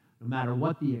opportunity. No matter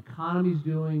what the economy's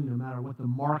doing, no matter what the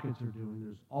markets are doing,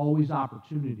 there's always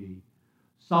opportunity.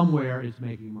 Somewhere it's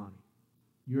making money.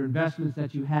 Your investments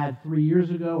that you had 3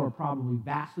 years ago are probably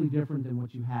vastly different than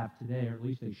what you have today, or at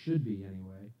least they should be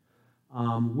anyway.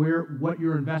 What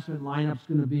your investment lineup's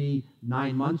going to be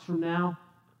 9 months from now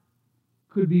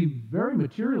could be very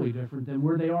materially different than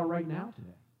where they are right now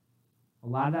today. A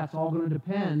lot of that's all going to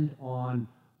depend on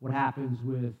what happens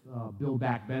with Build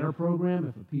Back Better program,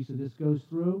 if a piece of this goes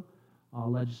through,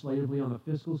 legislatively on the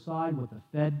fiscal side, what the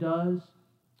Fed does,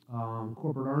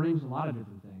 corporate earnings, a lot of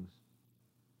different things.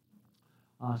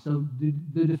 So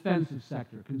the defensive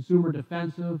sector, consumer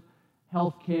defensive,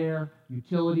 healthcare,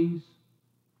 utilities.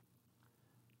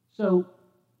 So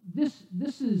this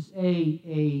is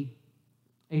a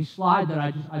slide that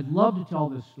I'd love to tell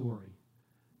this story,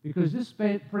 because this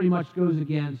pretty much goes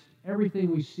against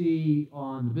everything we see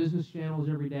on the business channels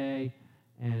every day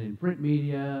and in print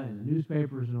media and the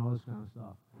newspapers and all this kind of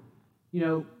stuff. You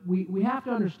know, we have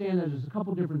to understand that there's a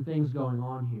couple different things going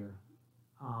on here.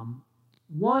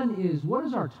 One is, what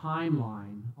is our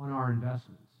timeline on our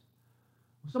investments?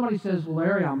 Somebody says, well,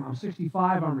 Larry, I'm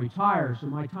 65, I'm retired, so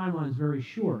my timeline is very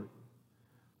short.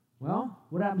 Well,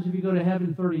 what happens if you go to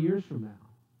heaven 30 years from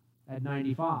now at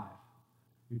 95?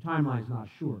 Your timeline's not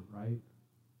short, right?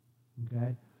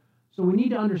 Okay? So we need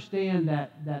to understand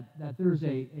that there's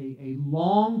a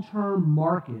long-term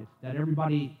market that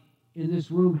everybody in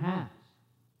this room has.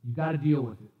 You've got to deal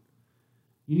with it.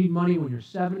 You need money when you're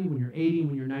 70, when you're 80,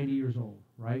 when you're 90 years old,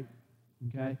 right?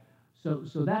 Okay? So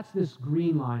that's this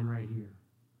green line right here.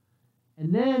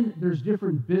 And then there's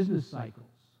different business cycles.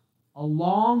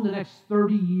 Along the next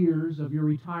 30 years of your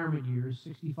retirement years,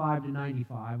 65 to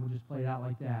 95, we'll just play it out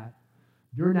like that.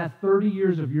 During that 30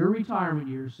 years of your retirement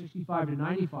years, 65 to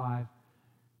 95,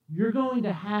 you're going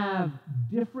to have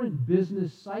different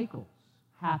business cycles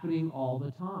happening all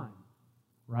the time,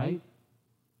 right?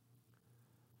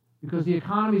 Because the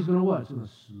economy is going to what? It's going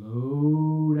to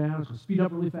slow down. It's going to speed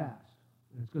up really fast.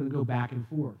 And it's going to go back and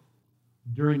forth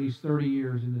during these 30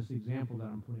 years in this example that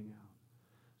I'm putting out.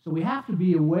 So we have to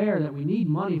be aware that we need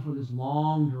money for this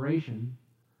long duration.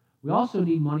 We also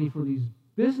need money for these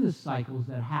business cycles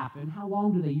that happen. How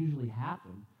long do they usually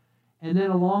happen? And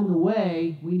then along the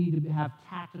way, we need to have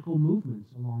tactical movements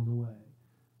along the way.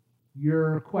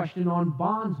 Your question on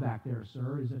bonds back there,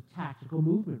 sir, is a tactical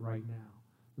movement right now.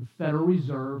 The Federal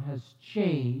Reserve has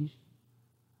changed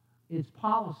its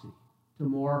policy to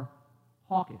more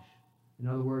hawkish. In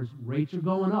other words, rates are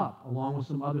going up along with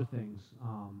some other things,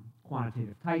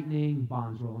 quantitative tightening,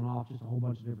 bonds rolling off, just a whole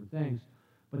bunch of different things.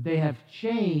 But they have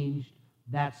changed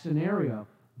that scenario.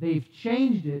 They've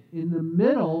changed it in the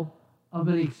middle of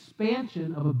an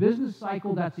expansion of a business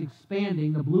cycle that's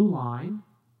expanding, the blue line,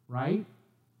 right?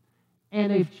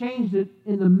 And they've changed it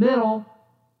in the middle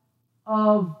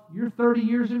of your 30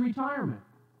 years in retirement,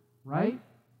 right?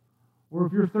 Or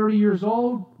if you're 30 years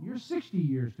old, you're 60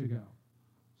 years to go.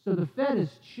 So the Fed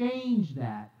has changed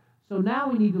that. So now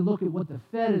we need to look at what the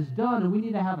Fed has done, and we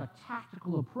need to have a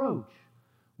tactical approach.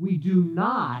 We do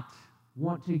not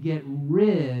want to get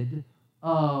rid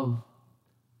of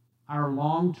our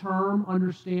long-term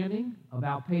understanding of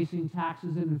outpacing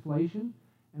taxes and inflation,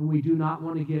 and we do not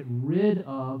want to get rid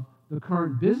of the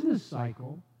current business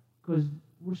cycle because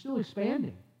we're still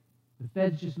expanding. The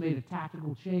Fed's just made a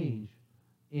tactical change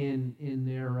in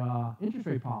their interest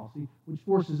rate policy, which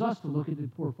forces us to look at the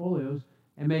portfolios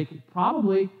and make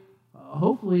probably,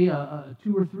 hopefully, a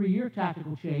 2 or 3 year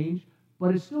tactical change,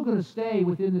 but it's still going to stay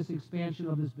within this expansion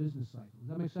of this business cycle. Does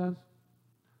that make sense?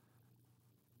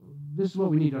 This is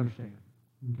what we need to understand,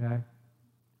 okay?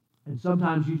 And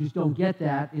sometimes you just don't get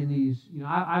that in these, you know,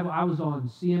 I was on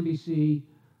CNBC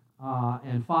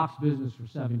and Fox Business for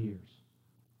 7 years,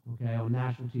 okay, on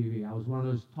national TV. I was one of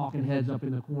those talking heads up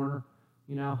in the corner,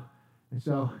 you know, and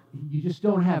so you just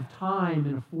don't have time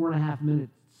in a 4.5-minute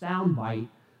sound bite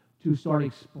to start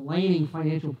explaining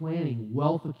financial planning,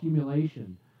 wealth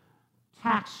accumulation,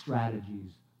 tax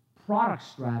strategies, product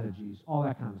strategies, all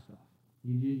that kind of stuff.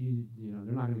 You know,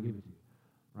 they're not going to give it to you,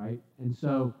 right? And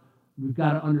so we've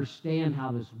got to understand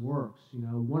how this works. You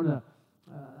know, one of the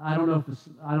I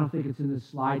don't think it's in this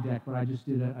slide deck, but I just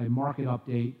did a market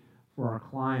update for our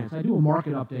clients. I do a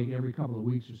market update every couple of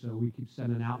weeks or so. We keep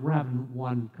sending out. We're having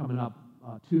one coming up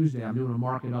Tuesday. I'm doing a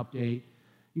market update.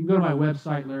 You can go to my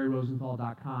website,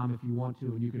 LarryRosenthal.com, if you want to,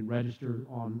 and you can register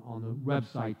on the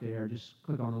website there. Just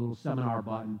click on the little seminar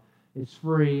button. It's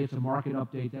free. It's a market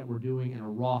update that we're doing and a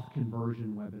Roth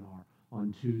conversion webinar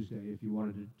on Tuesday if you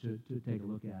wanted to take a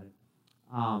look at it.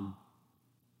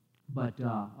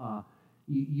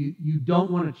 You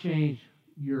don't want to change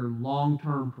your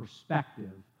long-term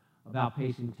perspective of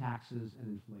outpacing taxes and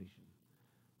inflation.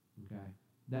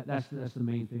 Okay, that's the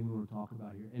main thing we want to talk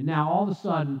about here. And now all of a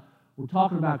sudden we're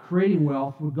talking about creating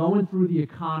wealth. We're going through the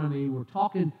economy. We're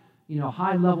talking, you know,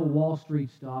 high-level Wall Street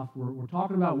stuff. We're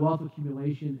talking about wealth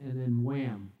accumulation, and then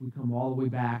wham, we come all the way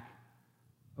back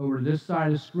over to this side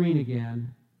of the screen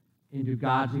again into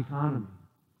God's economy.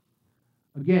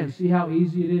 Again, see how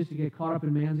easy it is to get caught up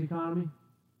in man's economy,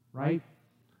 right?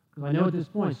 Because I know at this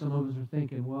point some of us are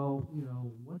thinking, well, you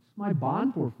know, what's my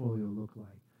bond portfolio look like?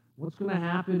 What's going to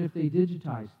happen if they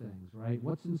digitize things, right?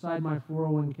 What's inside my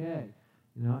 401k?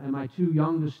 You know, am I too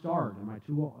young to start? Am I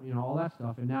too old? You know, all that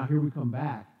stuff. And now here we come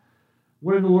back.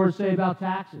 What did the Lord say about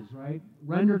taxes, right?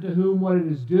 Render to whom what it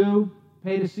is due,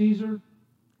 pay to Caesar,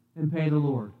 and pay the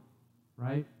Lord,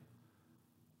 right?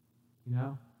 You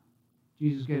know?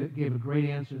 Jesus gave a great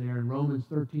answer there in Romans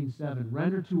 13:7.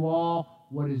 Render to all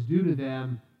what is due to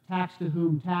them, tax to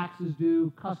whom tax is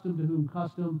due, custom to whom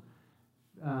custom,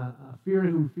 fear to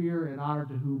whom fear, and honor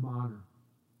to whom honor.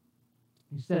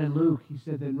 He said in Luke, he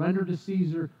said, then render to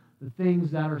Caesar the things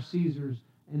that are Caesar's,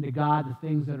 and to God the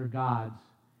things that are God's.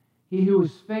 He who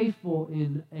is faithful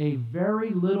in a very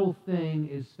little thing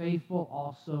is faithful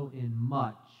also in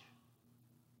much.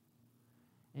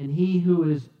 And he who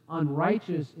is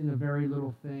unrighteous in a very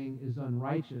little thing is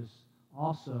unrighteous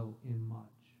also in much.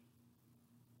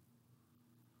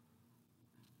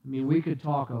 I mean, we could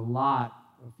talk a lot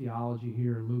of theology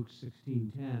here in Luke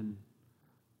 16:10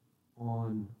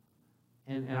 on,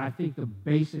 and I think the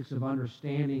basics of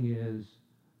understanding is,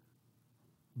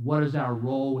 what is our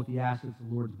role with the assets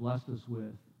the Lord's blessed us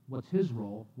with? What's his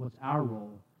role? What's our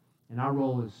role? And our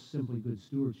role is simply good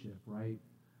stewardship, right?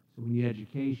 So we need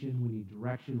education, we need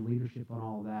direction, leadership on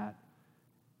all that.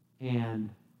 And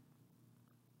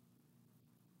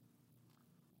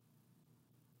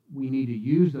we need to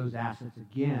use those assets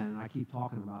again, and I keep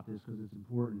talking about this because it's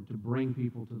important, to bring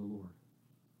people to the Lord,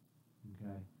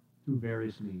 okay, through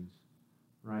various means,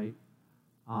 right?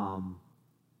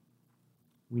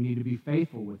 We need to be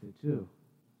faithful with it too.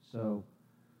 So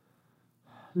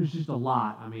there's just a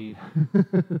lot. I mean,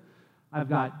 I've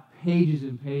got pages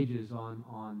and pages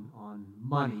on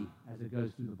money as it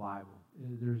goes through the Bible.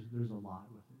 There's a lot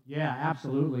with it. Yeah,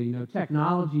 absolutely. You know,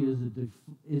 technology is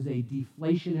a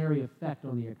deflationary effect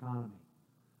on the economy.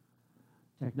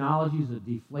 Technology is a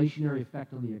deflationary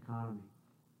effect on the economy,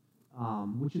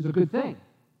 which is a good thing.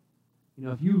 You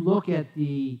know, if you look at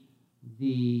the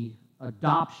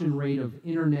adoption rate of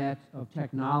internet, of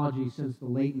technology since the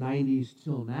late 90s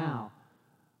till now,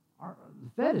 the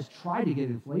Fed has tried to get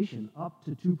inflation up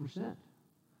to 2%. The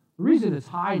reason it's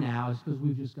high now is because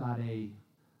we've just got a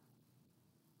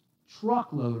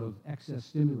truckload of excess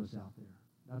stimulus out there.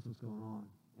 That's what's going on.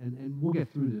 And we'll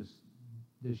get through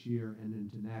this year and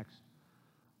into next.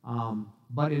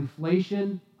 But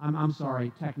inflation,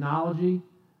 technology,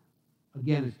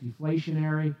 again, it's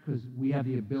deflationary because we have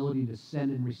the ability to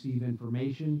send and receive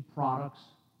information, products,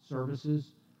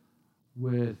 services,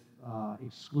 with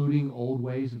excluding old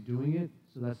ways of doing it.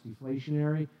 So that's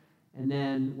deflationary. And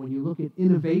then when you look at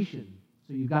innovation,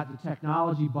 so you've got the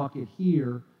technology bucket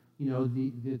here, you know,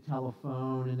 the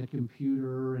telephone and the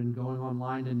computer and going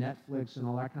online to Netflix and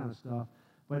all that kind of stuff.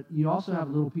 But you also have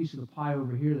a little piece of the pie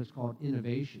over here that's called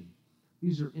innovation.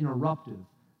 These are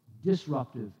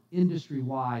disruptive,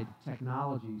 industry-wide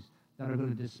technologies that are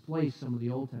going to displace some of the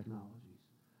old technologies.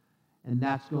 And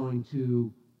that's going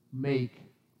to make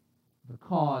the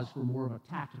cause for more of a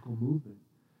tactical movement.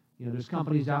 You know, there's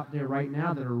companies out there right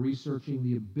now that are researching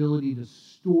the ability to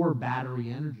store battery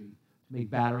energy to make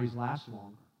batteries last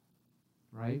longer,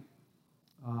 right?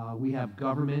 We have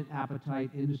government appetite,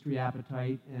 industry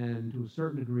appetite, and to a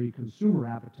certain degree, consumer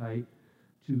appetite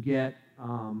to get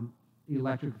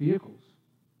electric vehicles,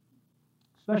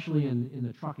 especially in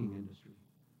the trucking industry,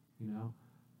 you know.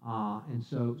 And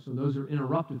so those are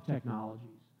interruptive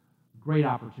technologies. Great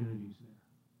opportunities there.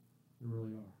 There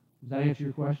really are. Does that answer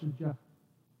your question, Jeff?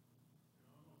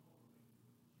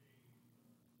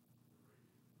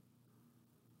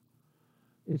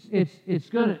 It's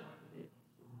gonna.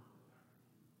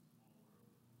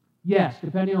 Yes,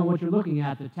 depending on what you're looking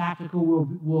at, the tactical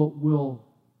will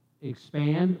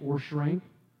expand or shrink.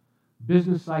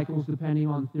 Business cycles, depending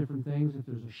on different things, if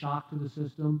there's a shock to the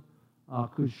system,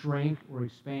 could shrink or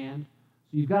expand.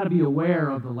 So you've got to be aware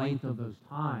of the length of those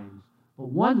times. But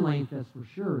one length that's for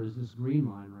sure is this green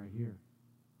line right here.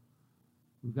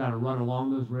 We've got to run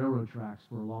along those railroad tracks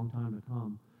for a long time to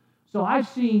come. So I've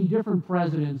seen different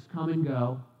presidents come and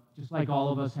go, just like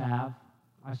all of us have.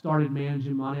 I started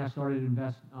managing money. I started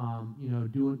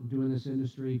doing this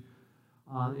industry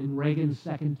in Reagan's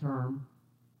second term.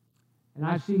 And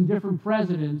I've seen different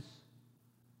presidents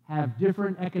have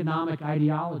different economic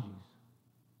ideologies,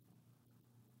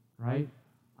 right?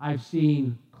 I've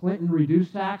seen Clinton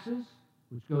reduce taxes,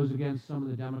 which goes against some of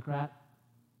the Democrat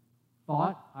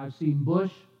thought. I've seen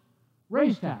Bush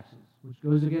raise taxes, which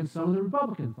goes against some of the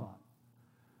Republican thought.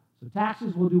 So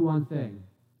taxes will do one thing.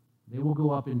 They will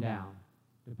go up and down,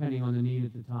 depending on the need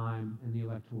at the time and the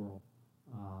electoral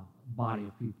body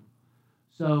of people.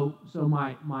 So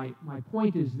my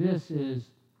point is this is,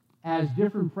 as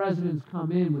different presidents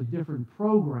come in with different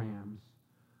programs,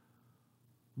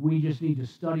 we just need to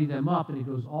study them up, and it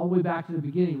goes all the way back to the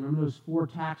beginning. Remember those 4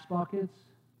 tax buckets?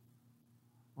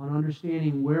 On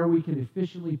understanding where we can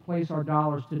efficiently place our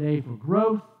dollars today for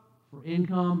growth, for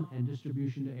income, and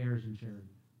distribution to heirs and charities.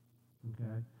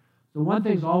 Okay? So one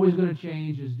thing's always going to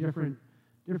change is different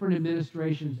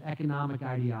administrations' economic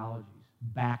ideologies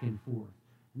back and forth.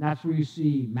 And that's where you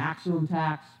see maximum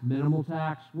tax, minimal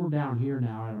tax. We're down here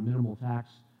now at a minimal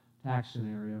tax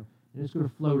scenario, and it's going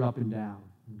to float up and down,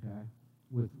 okay,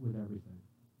 with everything.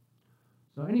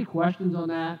 So any questions on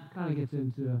that? Kind of gets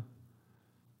into,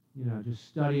 just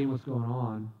studying what's going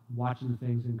on, watching the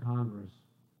things in Congress.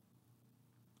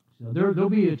 So there'll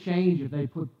be a change if they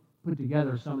put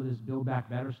together some of this Build Back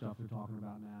Better stuff they're talking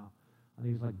about now. I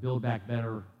think it's like Build Back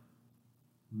Better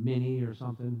Mini or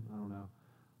something. I don't know.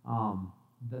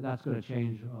 That's going to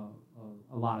change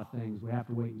a lot of things. We have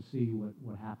to wait and see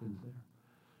what happens there.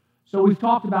 So we've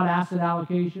talked about asset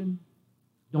allocation.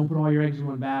 Don't put all your eggs in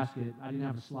one basket. I didn't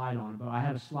have a slide on it, but I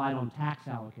had a slide on tax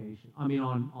allocation. I mean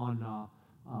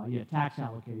tax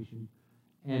allocation.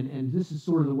 And this is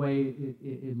sort of the way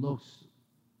it looks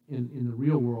in the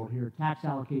real world here. Tax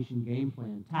allocation game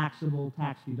plan. Taxable,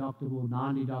 tax deductible,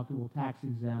 non-deductible, tax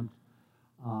exempt.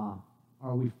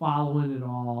 Are we following it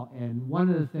all? And one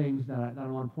of the things that I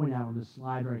want to point out on this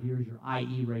slide right here is your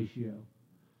IE ratio.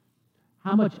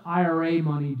 How much IRA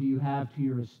money do you have to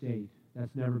your estate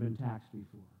that's never been taxed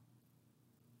before?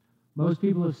 Most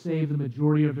people have saved the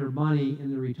majority of their money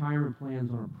in their retirement plans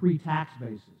on a pre-tax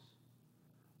basis,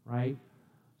 right?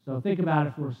 So think about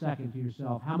it for a second to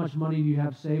yourself. How much money do you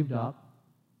have saved up?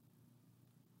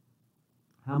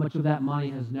 How much of that money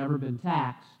has never been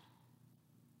taxed?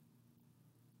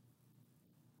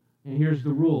 And here's the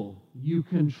rule. You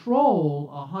control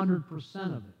 100%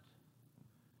 of it.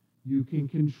 You can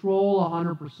control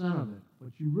 100% of it,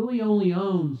 but you really only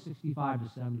own 65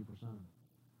 to 70% of it.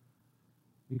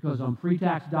 Because on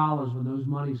pre-tax dollars, when those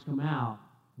monies come out,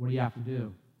 what do you have to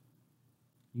do?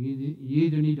 You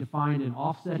either need to find an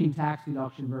offsetting tax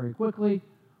deduction very quickly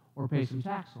or pay some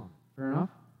tax on it. Fair enough?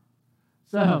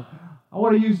 So I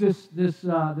want to use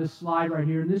this slide right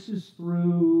here, and this is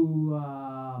through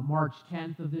March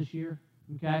 10th of this year,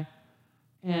 okay?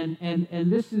 And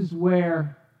this is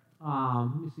where,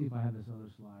 let me see if I have this other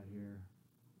slide here.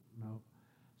 No.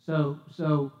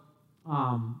 So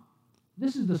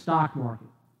this is the stock market,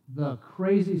 the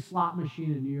crazy slot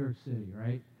machine in New York City,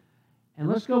 right?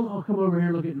 And I'll come over here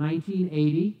and look at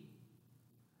 1980.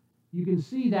 You can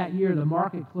see that year the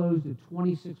market closed at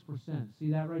 26%.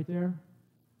 See that right there?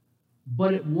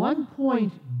 But at one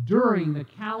point during the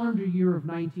calendar year of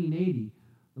 1980,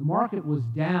 the market was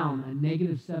down a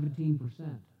negative 17%.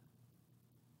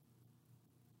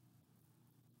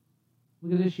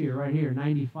 Look at this year right here,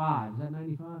 95. Is that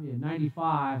 95? Yeah,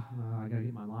 95. I got to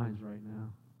get my lines right now.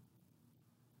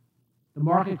 The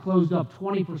market closed up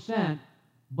 20%,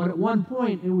 but at one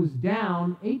point it was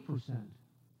down 8%.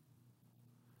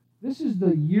 This is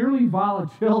the yearly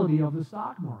volatility of the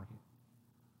stock market.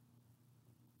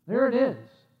 There it is,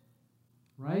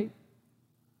 right?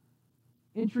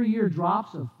 Intra-year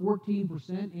drops of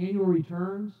 14%, annual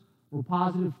returns were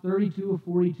positive 32 of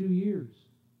 42 years.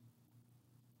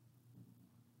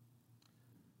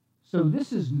 So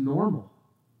this is normal.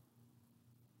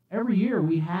 Every year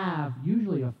we have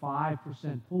usually a 5%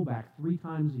 pullback 3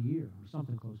 times a year or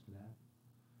something close to that.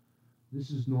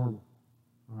 This is normal,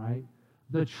 all right?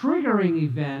 The triggering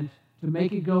event to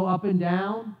make it go up and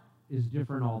down is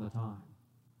different all the time.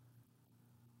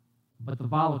 But the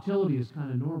volatility is kind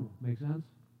of normal. Make sense?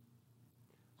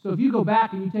 So if you go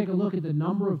back and you take a look at the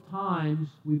number of times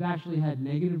we've actually had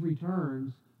negative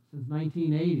returns since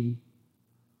 1980,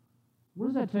 what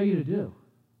does that tell you to do?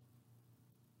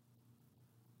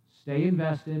 Stay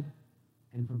invested,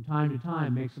 and from time to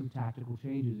time, make some tactical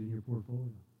changes in your portfolio.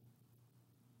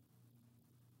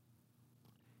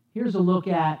 Here's a look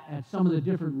at some of the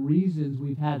different reasons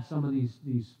we've had some of these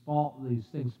things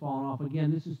falling off.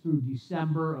 Again, this is through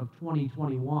December of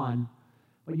 2021.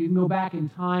 But you can go back in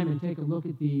time and take a look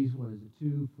at these,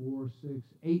 2, 4, 6,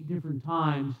 8 different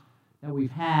times that we've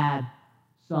had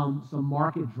some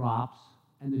market drops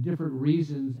and the different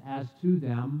reasons as to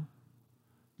them.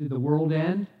 Did the world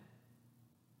end?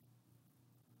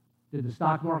 Did the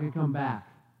stock market come back?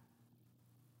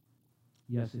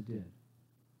 Yes, it did.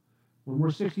 When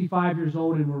we're 65 years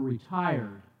old and we're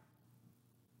retired,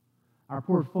 our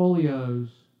portfolios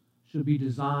should be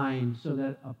designed so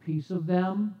that a piece of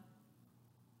them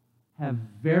have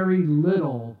very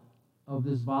little of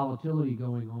this volatility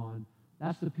going on.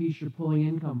 That's the piece you're pulling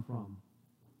income from.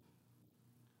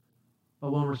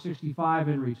 But when we're 65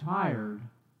 and retired,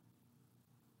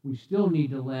 we still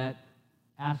need to let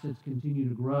assets continue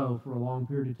to grow for a long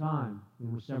period of time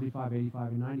when we're 75, 85,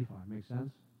 and 95. Make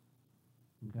sense?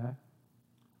 Okay?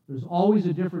 There's always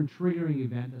a different triggering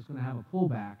event that's going to have a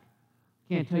pullback.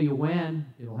 Can't tell you when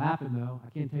it'll happen, though. I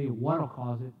can't tell you what will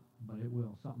cause it. but it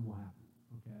will. Something will happen,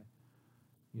 okay?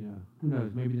 You know, who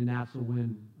knows? Maybe the Nats will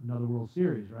win another World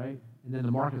Series, right? And then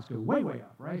the markets go way, way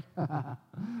up, right?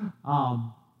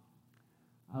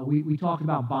 We talked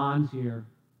about bonds here.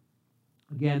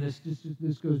 Again, this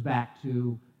goes back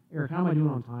to, Eric, how am I doing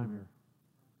on time here?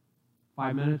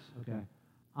 5 minutes? Okay.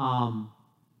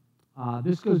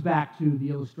 This goes back to the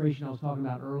illustration I was talking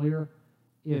about earlier.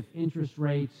 If interest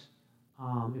rates,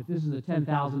 if this is a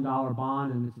 $10,000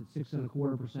 bond and it's at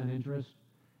 6.25% interest,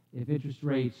 if interest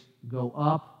rates go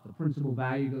up, the principal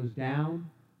value goes down.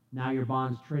 Now your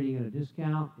bond's trading at a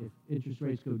discount. If interest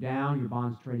rates go down, your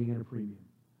bond's trading at a premium.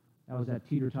 That was that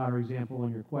teeter-totter example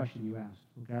on your question you asked,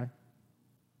 okay?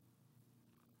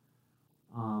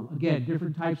 Again,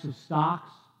 different types of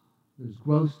stocks. There's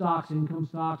growth stocks, income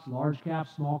stocks, large cap,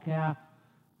 small cap.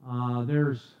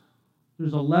 There's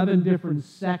 11 different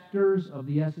sectors of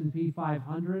the S&P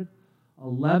 500,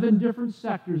 11 different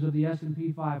sectors of the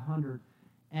S&P 500,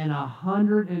 and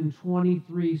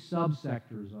 123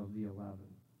 subsectors of the 11.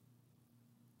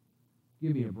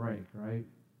 Give me a break, right?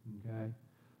 Okay.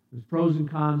 There's pros and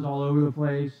cons all over the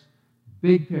place.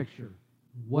 Big picture.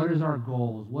 What is our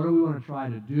goals? What do we want to try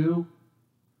to do?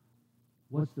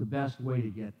 What's the best way to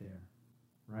get there,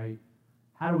 right?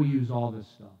 How do we use all this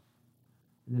stuff?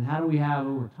 And then how do we have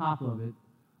over top of it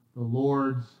the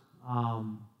Lord's,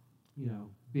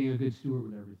 being a good steward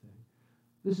with everything?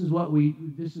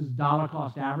 This is dollar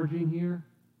cost averaging here.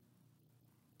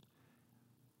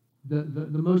 The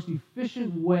most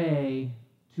efficient way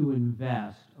to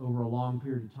invest over a long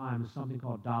period of time is something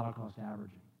called dollar cost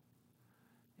averaging.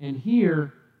 And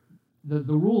here, the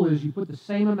rule is you put the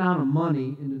same amount of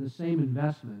money into the same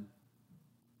investment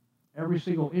every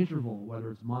single interval,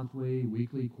 whether it's monthly,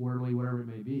 weekly, quarterly, whatever it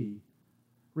may be,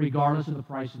 regardless of the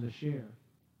price of the share.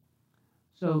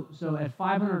 So at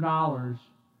 $500,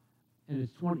 and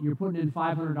you're putting in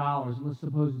 $500, and let's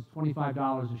suppose it's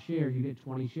 $25 a share, you get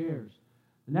 20 shares.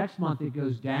 The next month it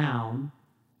goes down.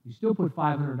 You still put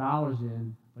 $500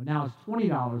 in, but now it's $20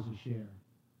 a share.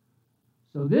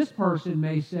 So this person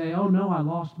may say, oh no, I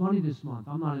lost money this month.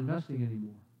 I'm not investing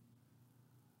anymore.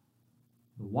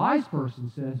 The wise person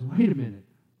says, wait a minute,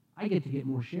 I get to get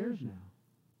more shares now.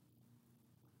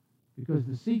 Because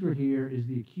the secret here is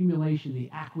the accumulation, the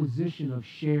acquisition of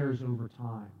shares over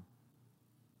time.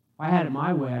 If I had it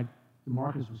my way, the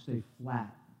markets would stay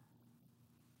flat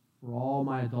for all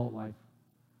my adult life.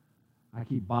 I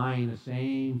keep buying the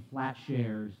same flat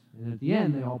shares, and at the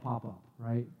end, they all pop up,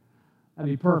 right? That'd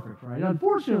be perfect, right?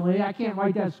 Unfortunately, I can't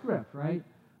write that script, right?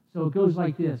 So it goes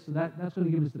like this. So that's going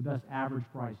to give us the best average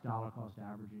price, dollar cost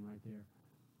averaging right there.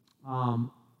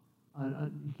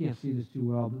 You can't see this too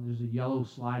well, but there's a yellow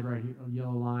slide right here, a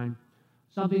yellow line.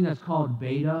 Something that's called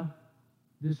beta.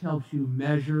 This helps you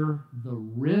measure the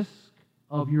risk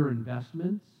of your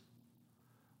investments.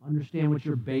 Understand what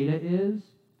your beta is.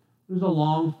 There's a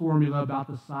long formula about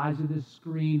the size of this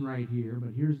screen right here,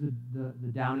 but here's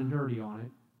the down and dirty on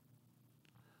it.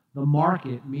 The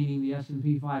market, meaning the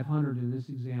S&P 500 in this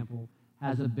example,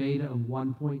 has a beta of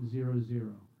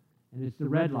 1.00. And it's the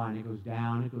red line. It goes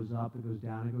down, it goes up, it goes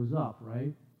down, it goes up,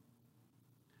 right?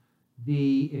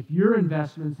 If your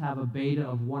investments have a beta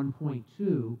of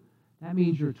 1.2, that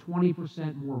means you're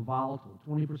 20% more volatile,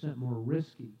 20% more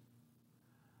risky.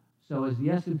 So as the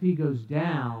S&P goes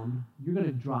down, you're going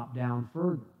to drop down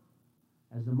further.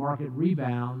 As the market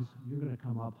rebounds, you're going to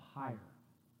come up higher,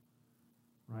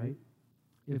 right?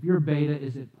 If your beta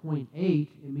is at 0.8,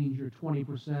 it means you're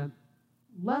 20%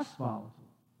 less volatile.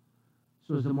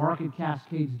 So as the market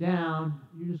cascades down,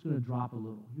 you're just going to drop a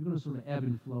little. You're going to sort of ebb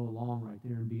and flow along right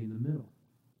there and be in the middle.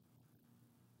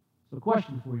 So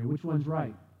question for you, which one's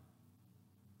right?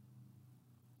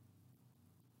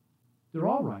 They're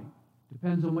all right.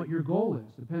 Depends on what your goal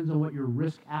is. Depends on what your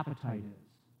risk appetite is,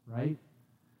 right?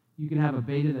 You can have a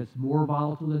beta that's more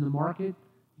volatile than the market.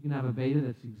 You can have a beta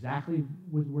that's exactly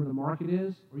where the market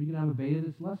is, or you can have a beta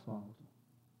that's less volatile.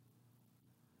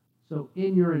 So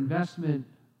in your investments,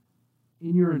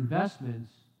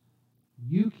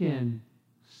 you can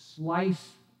slice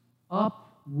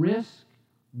up risk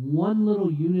one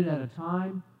little unit at a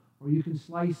time, or you can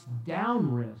slice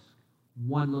down risk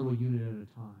one little unit at a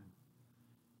time.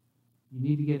 You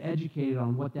need to get educated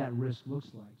on what that risk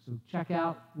looks like. So check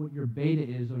out what your beta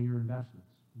is on your investments,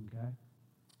 okay?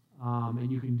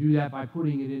 And you can do that by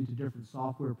putting it into different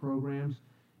software programs.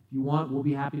 If you want, we'll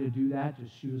be happy to do that.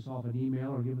 Just shoot us off an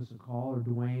email or give us a call, or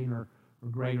Dwayne or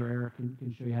Greg or Eric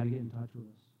can show you how to get in touch with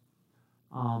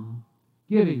us.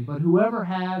 Giving, but whoever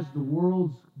has the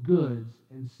world's goods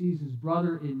and sees his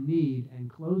brother in need and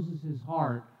closes his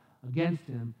heart against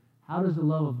him, how does the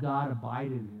love of God abide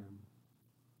in him?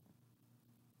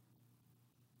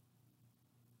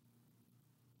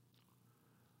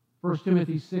 1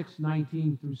 Timothy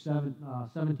 6:17 through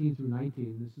 17 through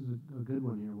 19. This is a good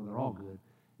one here. Well, they're all good.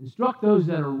 Instruct those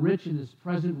that are rich in this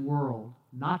present world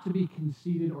not to be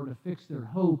conceited or to fix their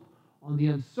hope on the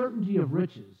uncertainty of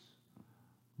riches,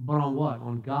 but on what?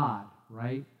 On God,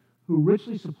 right? Who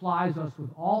richly supplies us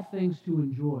with all things to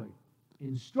enjoy.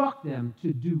 Instruct them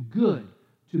to do good,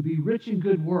 to be rich in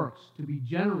good works, to be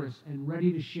generous and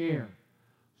ready to share,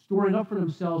 storing up for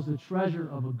themselves the treasure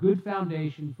of a good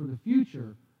foundation for the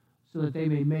future, so that they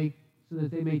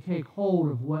may take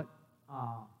hold of what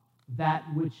that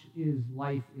which is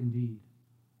life indeed.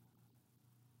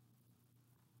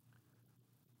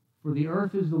 For the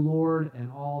earth is the Lord and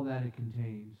all that it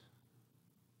contains.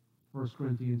 1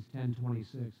 Corinthians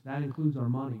 10:26. That includes our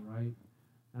money, right?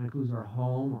 That includes our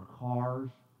home, our cars,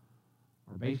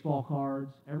 our baseball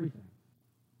cards, everything,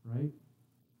 right?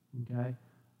 Okay?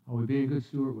 Are we being a good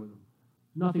steward with them?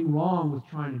 Nothing wrong with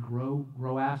trying to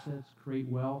grow assets, create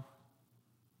wealth.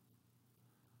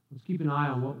 Let's keep an eye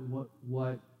on what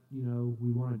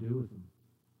we want to do with them.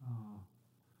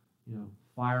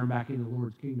 Fire them back into the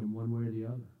Lord's kingdom one way or the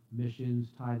other.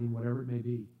 Missions, tithing, whatever it may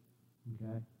be.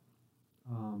 Okay?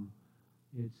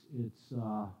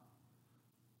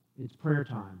 It's prayer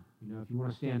time. If you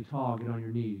want to stand tall, get on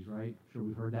your knees, right? I'm sure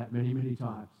we've heard that many, many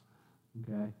times.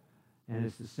 Okay? And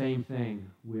it's the same thing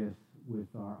with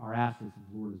our assets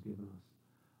that the Lord has given us.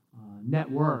 Net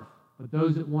worth. But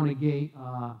those that want to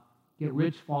get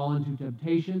rich fall into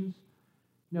temptations.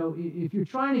 If you're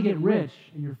trying to get rich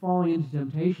and you're falling into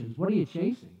temptations, what are you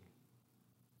chasing?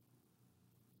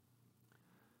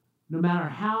 No matter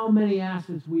how many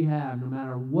assets we have, no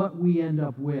matter what we end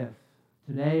up with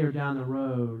today or down the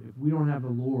road, if we don't have the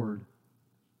Lord,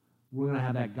 we're going to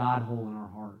have that God hole in our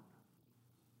heart.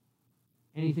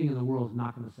 Anything in the world is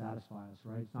not going to satisfy us,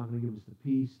 right? It's not going to give us the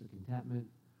peace, the contentment.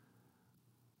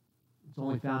 It's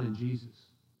only found in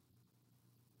Jesus.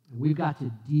 And we've got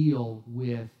to deal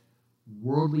with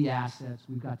worldly assets.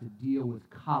 We've got to deal with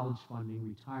college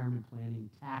funding, retirement planning,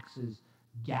 taxes,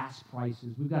 gas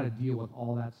prices. We've got to deal with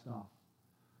all that stuff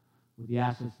with the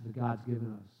assets that God's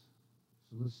given us.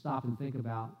 So let's stop and think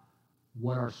about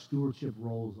what our stewardship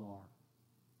roles are.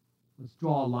 Let's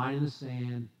draw a line in the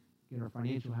sand, get our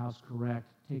financial house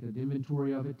correct, take an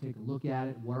inventory of it, take a look at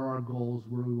it. What are our goals?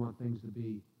 Where do we want things to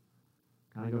be?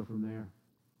 Kind of go from there.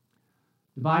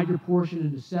 Divide your portion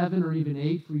into 7 or even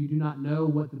 8, for you do not know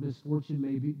what the misfortune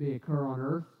may occur on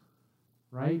earth.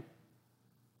 Right?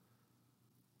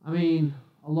 A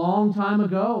long time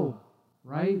ago,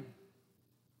 right?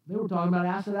 They were talking about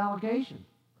asset allocation.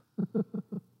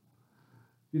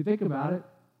 If you think about it,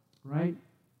 right?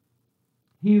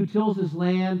 He who tills his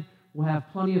land will have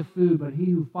plenty of food, but he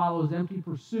who follows empty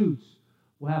pursuits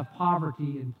will have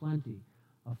poverty and plenty.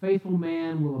 A faithful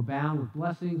man will abound with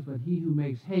blessings, but he who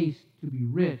makes haste to be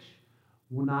rich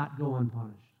will not go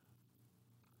unpunished.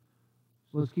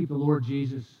 So let's keep the Lord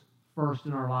Jesus first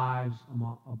in our lives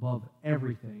above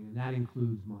everything, and that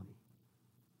includes money.